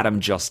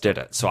 Adam just did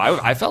it. So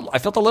I felt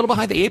a little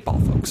behind the 8 ball,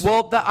 folks.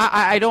 Well,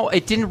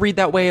 it didn't read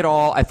that way at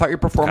all. I thought your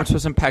performance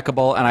was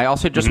impeccable, and I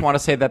also just want to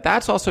say that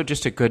that's also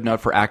just a good note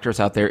for actors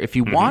out there. If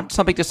you want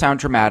something to sound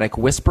dramatic,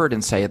 whisper it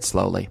and say it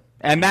slowly.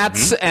 And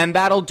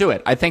that'll do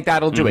it. I think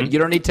that'll do it. You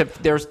don't need to.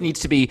 There needs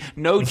to be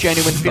no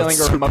genuine feeling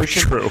or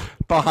emotion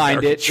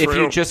behind it. If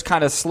you just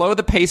kind of slow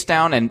the pace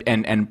down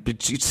and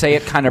say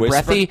it kind of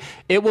breathy,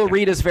 it will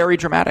read as very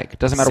dramatic.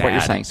 Doesn't matter what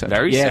you're saying. So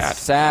very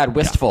sad,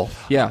 wistful,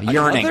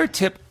 yearning.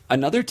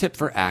 Another tip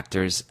for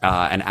actors,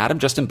 and Adam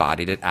just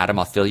embodied it. Adam,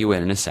 I'll fill you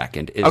in a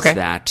second. Is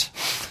that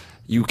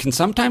you can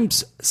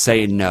sometimes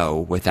say no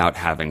without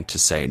having to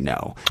say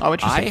no. Oh,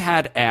 interesting. I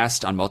had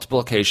asked on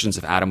multiple occasions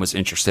if Adam was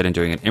interested in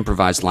doing an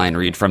improvised line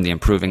read from the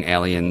Improving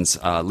Aliens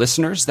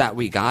listeners that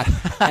we got.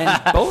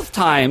 And both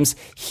times,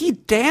 he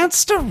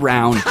danced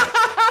around it.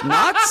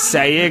 Not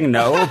saying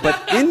no,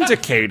 but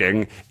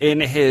indicating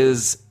in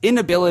his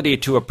inability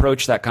to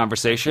approach that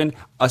conversation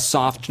a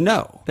soft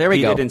no. There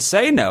we go. He didn't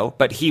say no,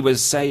 but he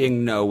was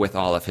saying no with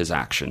all of his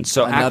actions.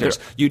 So actors,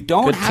 you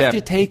don't have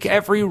to take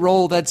every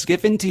role that's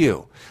given to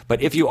you.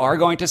 But if you are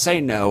going to say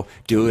no,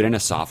 do it in a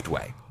soft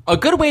way. A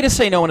good way to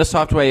say no in a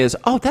soft way is,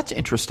 "Oh, that's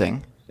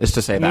interesting," is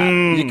to say that.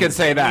 You can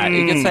say that.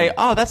 You can say,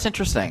 "Oh, that's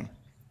interesting."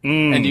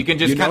 And you can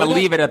just kind of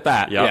leave it at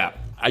that. Yep. Yeah.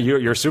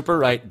 You're super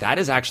right. That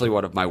is actually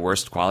one of my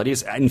worst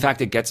qualities. In fact,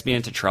 it gets me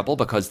into trouble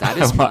because that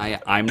is my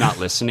 "I'm not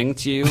listening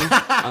to you."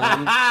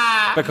 And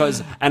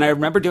I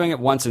remember doing it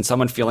once and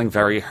someone feeling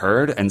very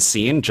heard and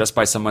seen just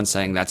by someone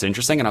saying that's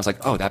interesting. And I was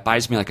like, oh, that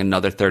buys me like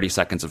another 30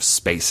 seconds of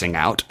spacing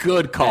out.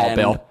 Good call,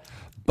 Bill.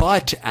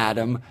 But,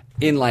 Adam,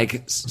 in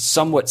like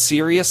somewhat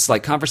serious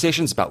like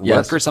conversations about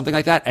work or something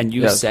like that, and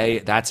you say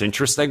that's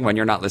interesting when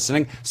you're not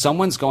listening,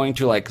 someone's going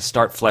to like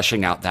start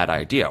fleshing out that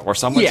idea, or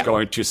someone's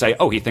going to say,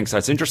 oh, he thinks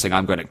that's interesting,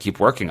 I'm going to keep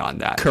working on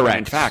that. Correct. And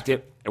in fact,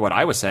 what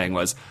I was saying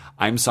was,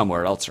 I'm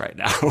somewhere else right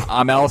now.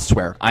 I'm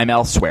elsewhere.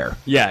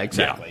 Yeah,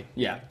 exactly.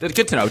 Yeah.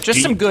 Good to know.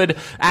 Just some good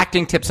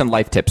acting tips and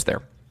life tips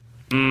there.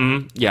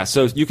 Yeah,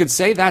 so you could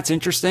say that's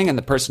interesting, and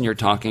the person you're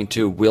talking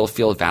to will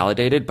feel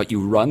validated, but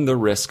you run the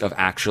risk of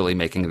actually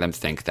making them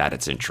think that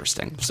it's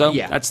interesting. So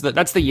that's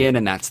the yin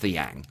and that's the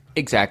yang.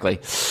 Exactly.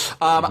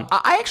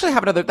 I actually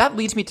have another. That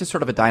leads me to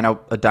sort of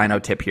a dino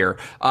tip here,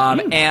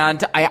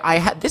 and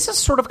this is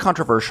sort of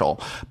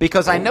controversial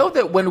because I know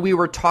that when we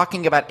were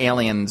talking about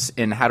aliens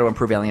in How to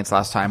Improve Aliens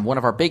last time, one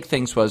of our big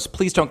things was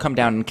please don't come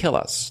down and kill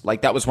us.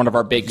 Like that was one of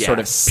our big sort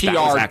of PR that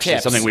was actually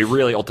tips. Something we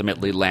really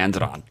ultimately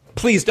landed on.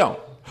 Please don't.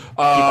 Keep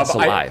us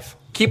alive.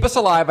 Keep us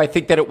alive. I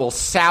think that it will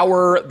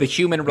sour the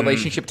human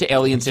relationship to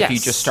aliens if you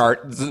just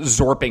start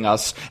zorping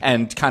us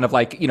and kind of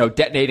like,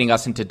 detonating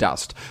us into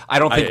dust. I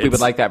don't think we would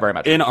like that very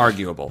much.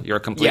 Inarguable. You're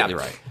completely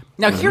right.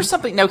 Now, here's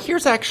something. Now,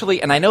 here's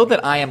actually, and I know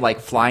that I am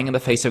like flying in the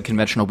face of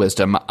conventional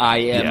wisdom. I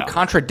am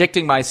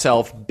contradicting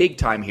myself big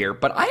time here,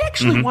 but I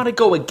actually want to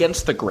go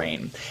against the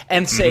grain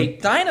and say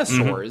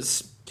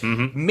dinosaurs.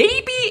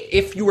 Maybe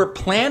if you were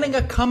planning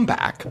a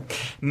comeback,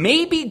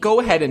 maybe go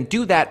ahead and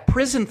do that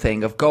prison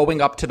thing of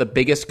going up to the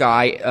biggest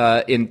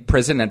guy in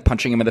prison and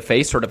punching him in the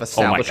face, sort of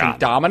establishing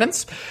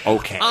dominance.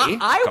 Okay.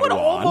 I would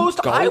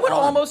almost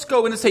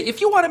go in and say,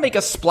 if you want to make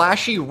a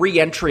splashy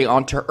re-entry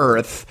onto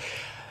Earth,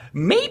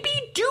 maybe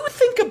do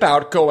think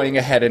about going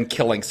ahead and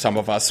killing some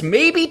of us.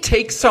 Maybe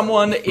take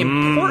someone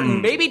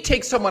important, maybe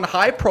take someone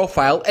high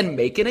profile and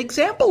make an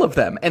example of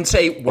them and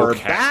say, we're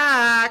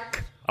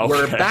back.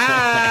 We're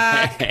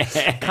back. You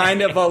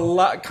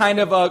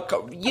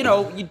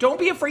don't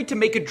be afraid to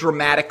make a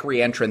dramatic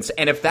reentrance.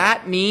 And if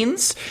that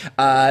means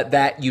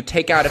that you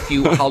take out a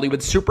few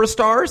Hollywood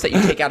superstars, that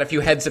you take out a few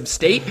heads of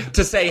state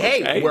to say,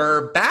 hey,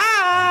 we're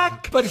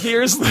back. But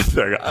here's the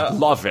thing.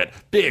 Love it.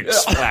 Big,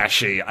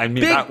 splashy. I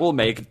mean, that will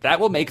make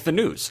the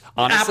news.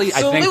 Honestly,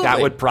 Absolutely. I think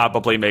that would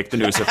probably make the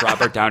news if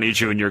Robert Downey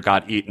Jr.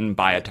 got eaten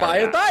by a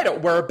pterodactyl. By a dino.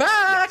 We're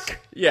back. Yes.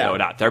 Yeah. No,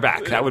 not. They're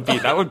back. That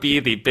would be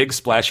the big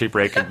splashy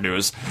breaking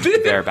news.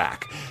 They're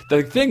back.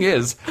 The thing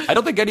is, I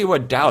don't think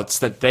anyone doubts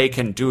that they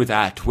can do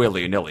that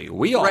willy-nilly.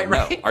 We all know.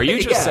 Right. Are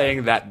you just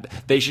saying that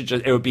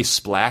it would be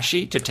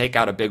splashy to take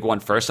out a big one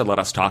first and let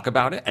us talk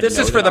about it? And this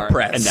is for the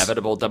press.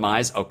 Inevitable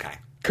demise? Okay.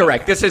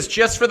 Correct. This is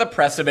just for the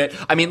press of it.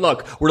 I mean,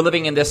 look, we're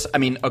living in this. I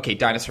mean, okay,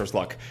 dinosaurs,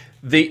 look.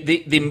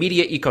 The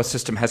media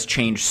ecosystem has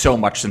changed so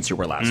much since you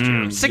were last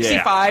year.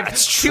 65,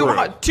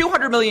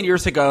 200 million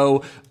years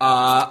ago.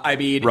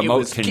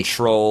 Remote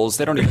controls.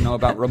 They don't even know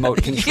about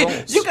remote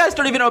controls. You guys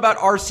don't even know about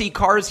RC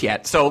cars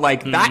yet. So,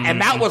 like, that,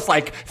 and that was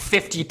like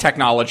 50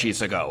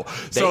 technologies ago.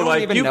 They don't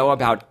even know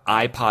about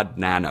iPod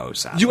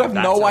Nanos. You have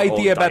no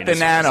idea about the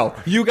Nano.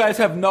 You guys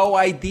have no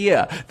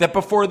idea that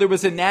before there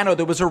was a Nano,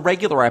 there was a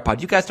regular iPod.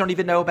 You guys don't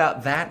even know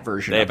about that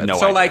version of it.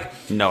 No idea.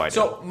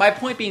 So my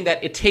point being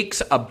that it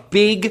takes a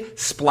big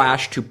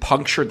splash to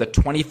puncture the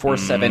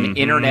 24/7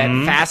 internet,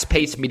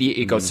 fast-paced media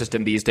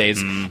ecosystem these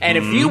days. And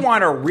if you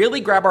want to really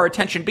grab our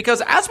attention,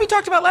 because as we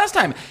talked about last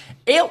time,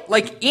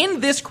 in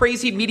this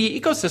crazy media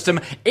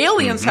ecosystem,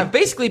 aliens have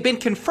basically been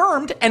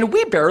confirmed, and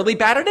we barely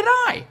batted an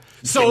eye.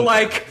 So,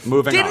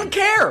 didn't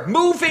care.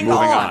 Moving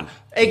on.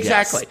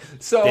 Exactly.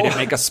 Yes. So they didn't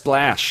make a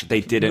splash.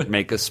 They didn't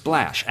make a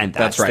splash. And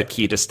that's right. The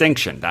key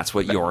distinction. That's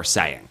what you're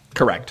saying.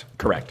 Correct.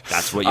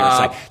 That's what you're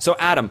saying. So,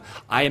 Adam,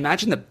 I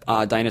imagine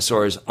that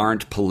dinosaurs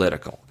aren't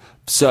political.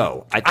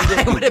 So, I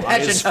think it would be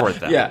wise for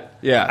them.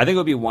 Yeah. I think it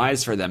would be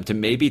wise for them to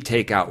maybe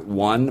take out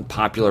one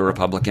popular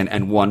Republican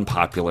and one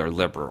popular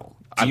liberal.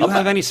 Do you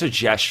have any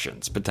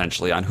suggestions,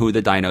 potentially, on who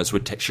the dinos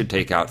should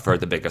take out for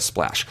the biggest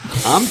splash?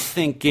 I'm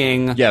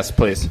thinking... Yes,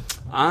 please.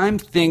 I'm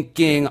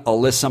thinking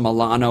Alyssa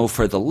Milano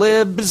for the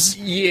Libs.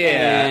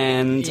 Yeah.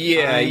 And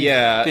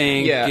I'm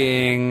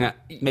thinking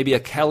maybe a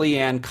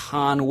Kellyanne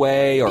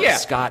Conway or a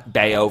Scott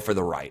Baio for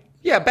the right.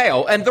 Yeah,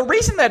 Baio. And the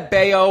reason that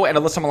Baio and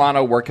Alyssa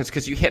Milano work is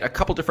because you hit a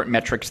couple different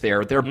metrics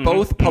there. They're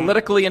both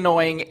politically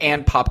annoying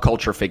and pop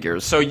culture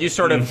figures. So you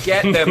sort of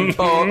get them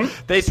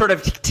both. They sort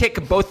of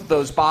tick both of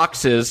those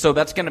boxes. So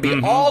that's going to be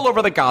all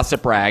over the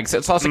gossip rags.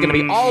 It's also going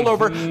to be all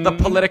over the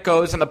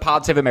Politicos and the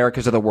Pod Save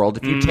Americas of the world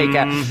if you take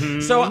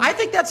it. So I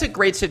think that's a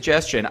great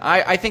suggestion.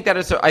 I think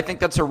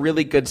that's a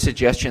really good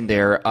suggestion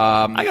there.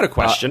 I got a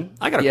question.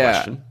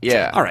 Question.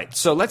 Yeah. All right.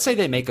 So let's say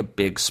they make a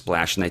big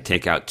splash and they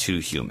take out 2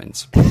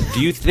 humans.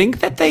 Do you think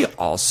that they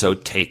also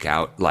take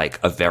out like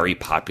a very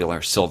popular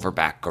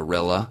silverback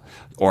gorilla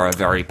or a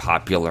very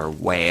popular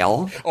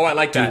whale? Oh, I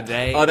like that.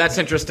 Oh, that's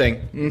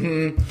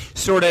interesting.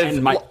 Sort of.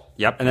 And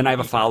then I have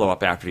a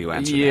follow-up after you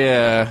answer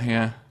that.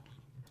 Yeah.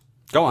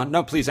 Go on.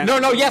 No, please answer.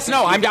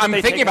 No. I'm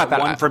thinking about that.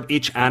 One from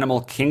each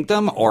animal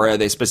kingdom, or are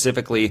they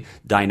specifically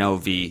Dino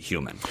v.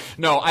 Human?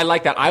 No, I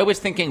like that. I was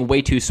thinking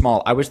way too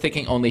small. I was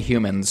thinking only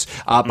humans.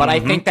 But I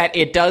think that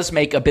it does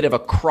make a bit of a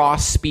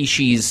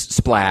cross-species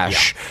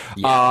splash.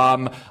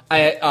 Yeah.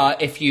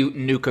 If you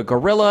nuke a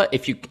gorilla,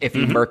 if you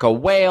murk a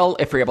whale,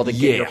 if you're able to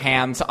get your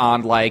hands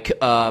on like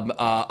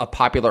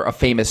a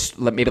famous,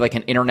 maybe like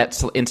an internet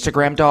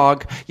Instagram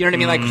dog, you know what I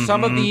mean? Like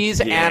some of these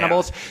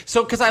animals.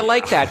 So because I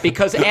like that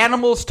because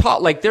animals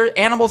talk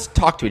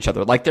to each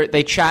other, like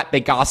they chat, they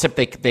gossip,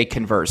 they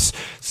converse.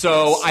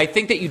 So I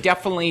think that you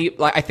definitely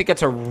I think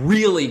that's a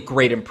really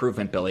great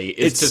improvement, Billy.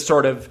 Is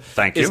to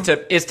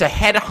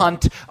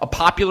headhunt a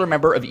popular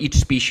member of each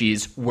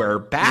species. We're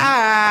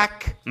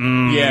back.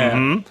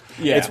 Yeah.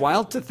 It's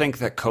wild to think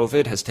that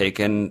COVID has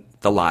taken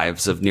the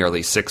lives of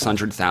nearly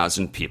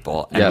 600,000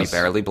 people, and we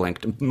barely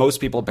blinked. Most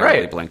people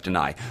barely blinked an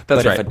eye.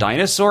 But if a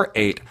dinosaur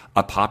ate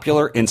a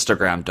popular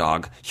Instagram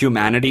dog,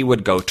 humanity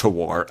would go to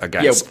war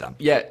against them.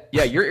 Yeah,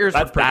 your ears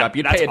would perk up.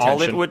 You'd pay attention. That's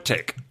all it would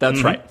take.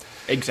 That's right.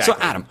 Exactly. So,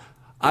 Adam,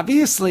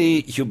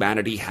 obviously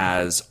humanity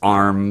has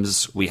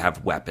arms. We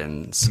have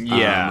weapons.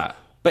 Yeah.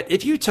 But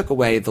if you took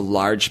away the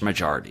large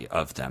majority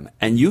of them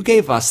and you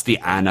gave us the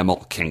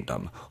animal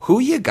kingdom, who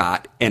you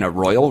got in a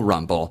Royal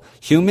Rumble,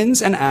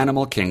 humans and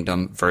animal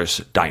kingdom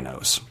versus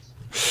dinos?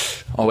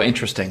 Oh,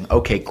 interesting.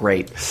 Okay,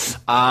 great.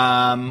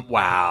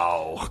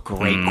 Wow.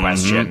 Great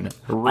question.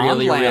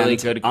 Really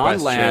good question. On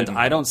land,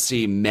 I don't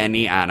see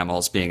many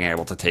animals being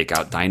able to take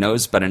out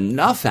dinos, but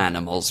enough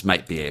animals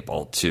might be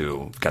able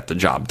to get the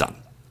job done.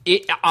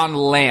 On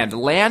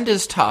land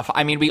is tough.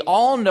 I mean, we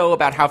all know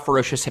about how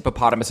ferocious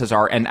hippopotamuses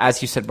are, and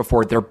as you said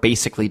before, they're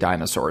basically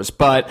dinosaurs.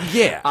 But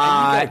yeah, you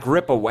got a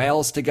grip of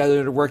whales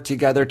together to work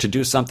together to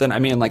do something. I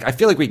mean, like I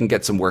feel like we can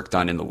get some work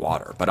done in the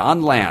water, but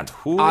on land,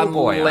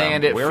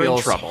 we're in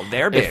trouble.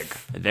 They're big.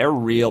 They're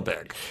real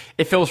big.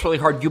 It feels really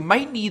hard. You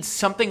might need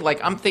something like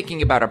I'm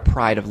thinking about a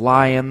pride of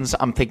lions.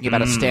 I'm thinking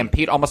about a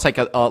stampede, almost like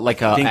a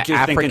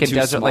African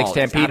desert like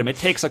stampede. Adam, it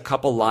takes a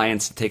couple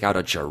lions to take out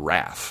a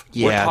giraffe.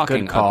 Yeah, we're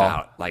talking good call.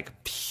 About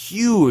like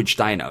huge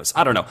dinos.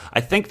 I don't know.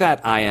 I think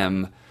that I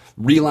am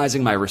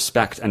realizing my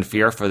respect and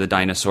fear for the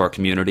dinosaur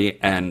community,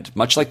 and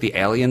much like the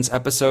Aliens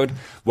episode,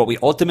 what we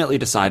ultimately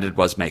decided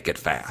was make it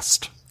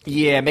fast.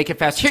 Yeah, make it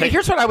fast.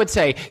 Here's what I would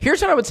say.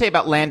 Here's what I would say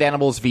about land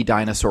animals v.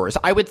 dinosaurs.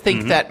 I would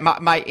think that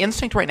my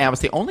instinct right now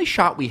is the only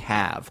shot we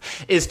have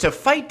is to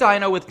fight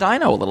dino with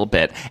dino a little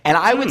bit. And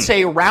I would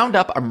say round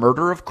up a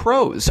murder of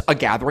crows, a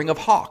gathering of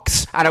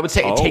hawks. And I would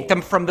say take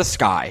them from the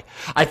sky.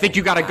 I think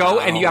you got to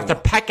go and you have to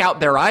peck out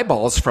their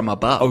eyeballs from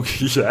above. Oh,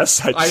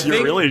 yes.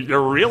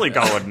 You're really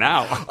going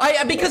now.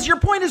 Because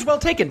your point is well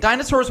taken.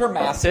 Dinosaurs are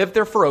massive.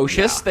 They're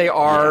ferocious. They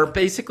are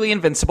basically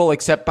invincible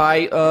except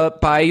by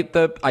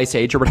the Ice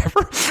Age or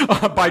whatever.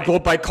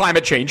 By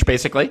climate change,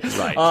 basically.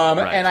 Right.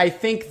 And I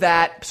think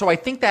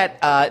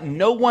that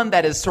no one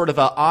that is sort of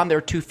on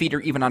their 2 feet or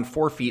even on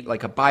 4 feet,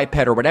 like a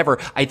biped or whatever,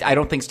 I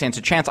don't think stands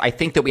a chance. I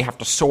think that we have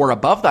to soar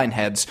above thine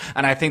heads,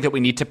 and I think that we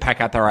need to peck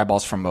out their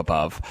eyeballs from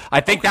above. I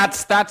think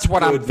that's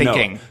what I'm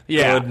thinking.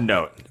 Yeah. Good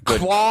note.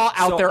 Claw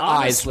out their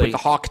eyes with the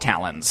hawk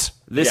talons.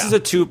 This is a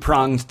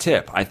two-pronged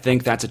tip. I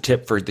think that's a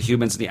tip for the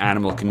humans and the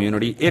animal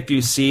community. If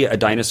you see a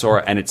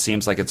dinosaur and it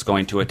seems like it's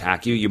going to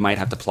attack you, you might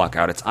have to pluck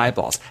out its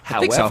eyeballs.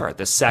 However,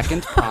 the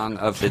second prong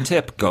of the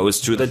tip goes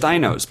to the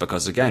dinos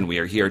because, again, we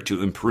are here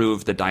to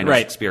improve the dino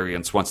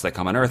experience once they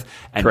come on Earth.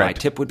 And my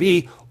tip would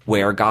be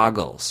wear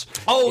goggles.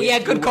 Oh, yeah,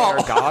 good call.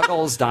 Wear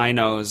goggles,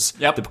 dinos.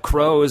 The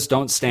crows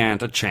don't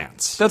stand a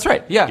chance. That's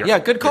right. Yeah,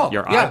 good call.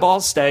 Your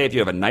eyeballs stay if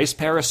you have a nice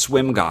pair of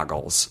swim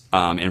goggles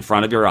in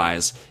front of your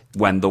eyes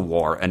when the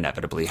war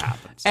inevitably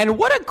happens. And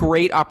what a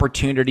great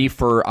opportunity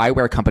for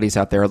eyewear companies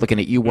out there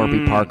looking at you,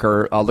 Warby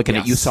Parker, looking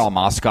at you, Saul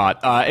Moscott.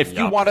 If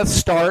you want to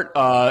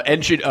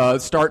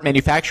start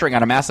manufacturing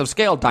on a massive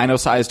scale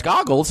dino-sized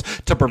goggles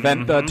to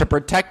prevent to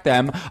protect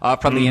them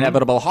from the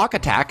inevitable hawk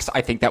attacks,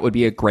 I think that would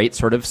be a great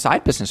sort of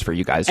side business for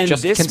you guys. And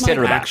just this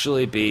consider might that.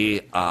 Actually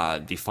be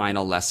the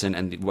final lesson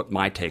and what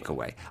my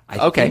takeaway.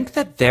 I think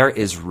that there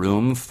is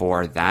room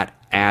for that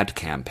ad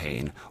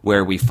campaign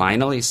where we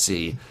finally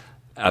see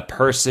a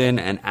person,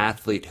 an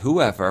athlete,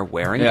 whoever,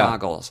 wearing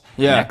goggles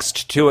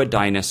next to a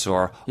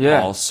dinosaur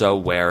also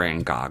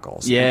wearing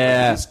goggles.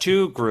 Yeah. These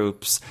two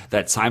groups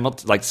that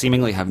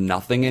seemingly have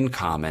nothing in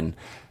common,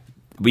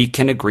 we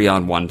can agree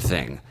on one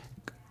thing: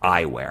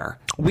 eyewear.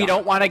 We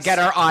don't want to get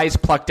our eyes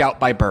plucked out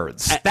by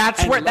birds.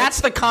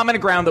 That's the common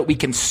ground that we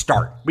can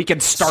start. We can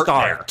start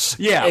there.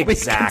 Yeah,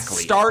 exactly. We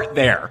can start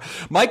there.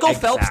 Michael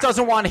Phelps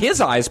doesn't want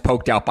his eyes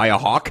poked out by a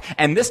hawk,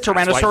 and this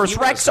Tyrannosaurus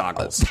Rex.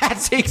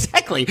 That's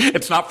exactly.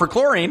 It's not for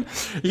chlorine.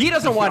 He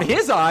doesn't want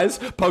his eyes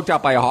poked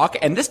out by a hawk,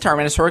 and this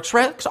Tyrannosaurus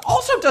Rex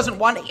also doesn't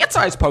want its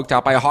eyes poked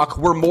out by a hawk.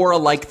 We're more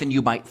alike than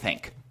you might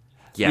think.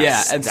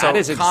 Yes, and that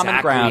is common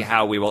exactly ground.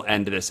 how we will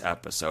end this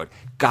episode.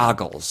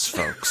 Goggles,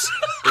 folks.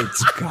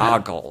 It's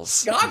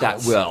goggles.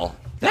 That will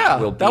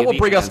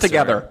bring us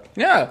together.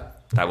 Yeah.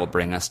 That will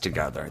bring us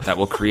together. That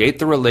will create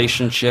the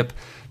relationship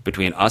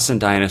between us and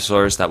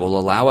dinosaurs that will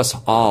allow us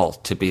all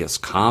to be as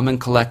calm and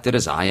collected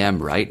as I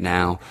am right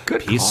now.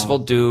 Good Peaceful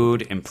call.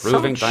 dude,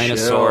 improving So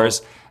dinosaurs,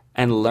 chill.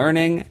 and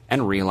learning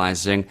and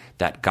realizing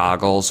that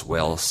goggles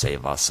will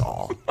save us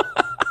all.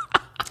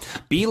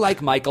 Be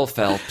like Michael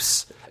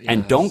Phelps.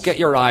 And don't get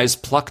your eyes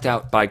plucked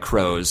out by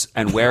crows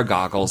and wear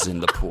goggles in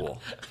the pool.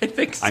 I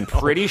think so. I'm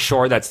pretty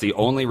sure that's the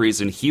only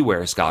reason he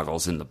wears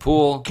goggles in the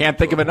pool. Can't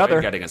think of To avoid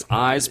another. Getting his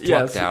eyes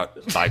plucked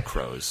out by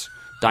crows.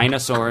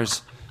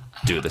 Dinosaurs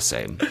do the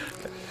same.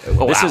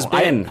 This has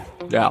been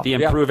the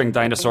Improving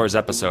Dinosaurs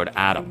episode,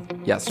 Adam.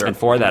 Yes, sir. And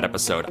for that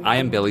episode, I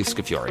am Billy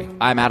Scafiori.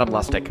 I'm Adam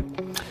Lustig.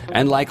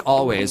 And like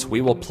always,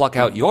 we will pluck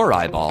out your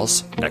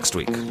eyeballs next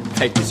week.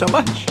 Thank you so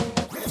much.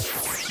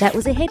 That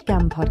was a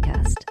HeadGum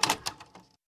podcast.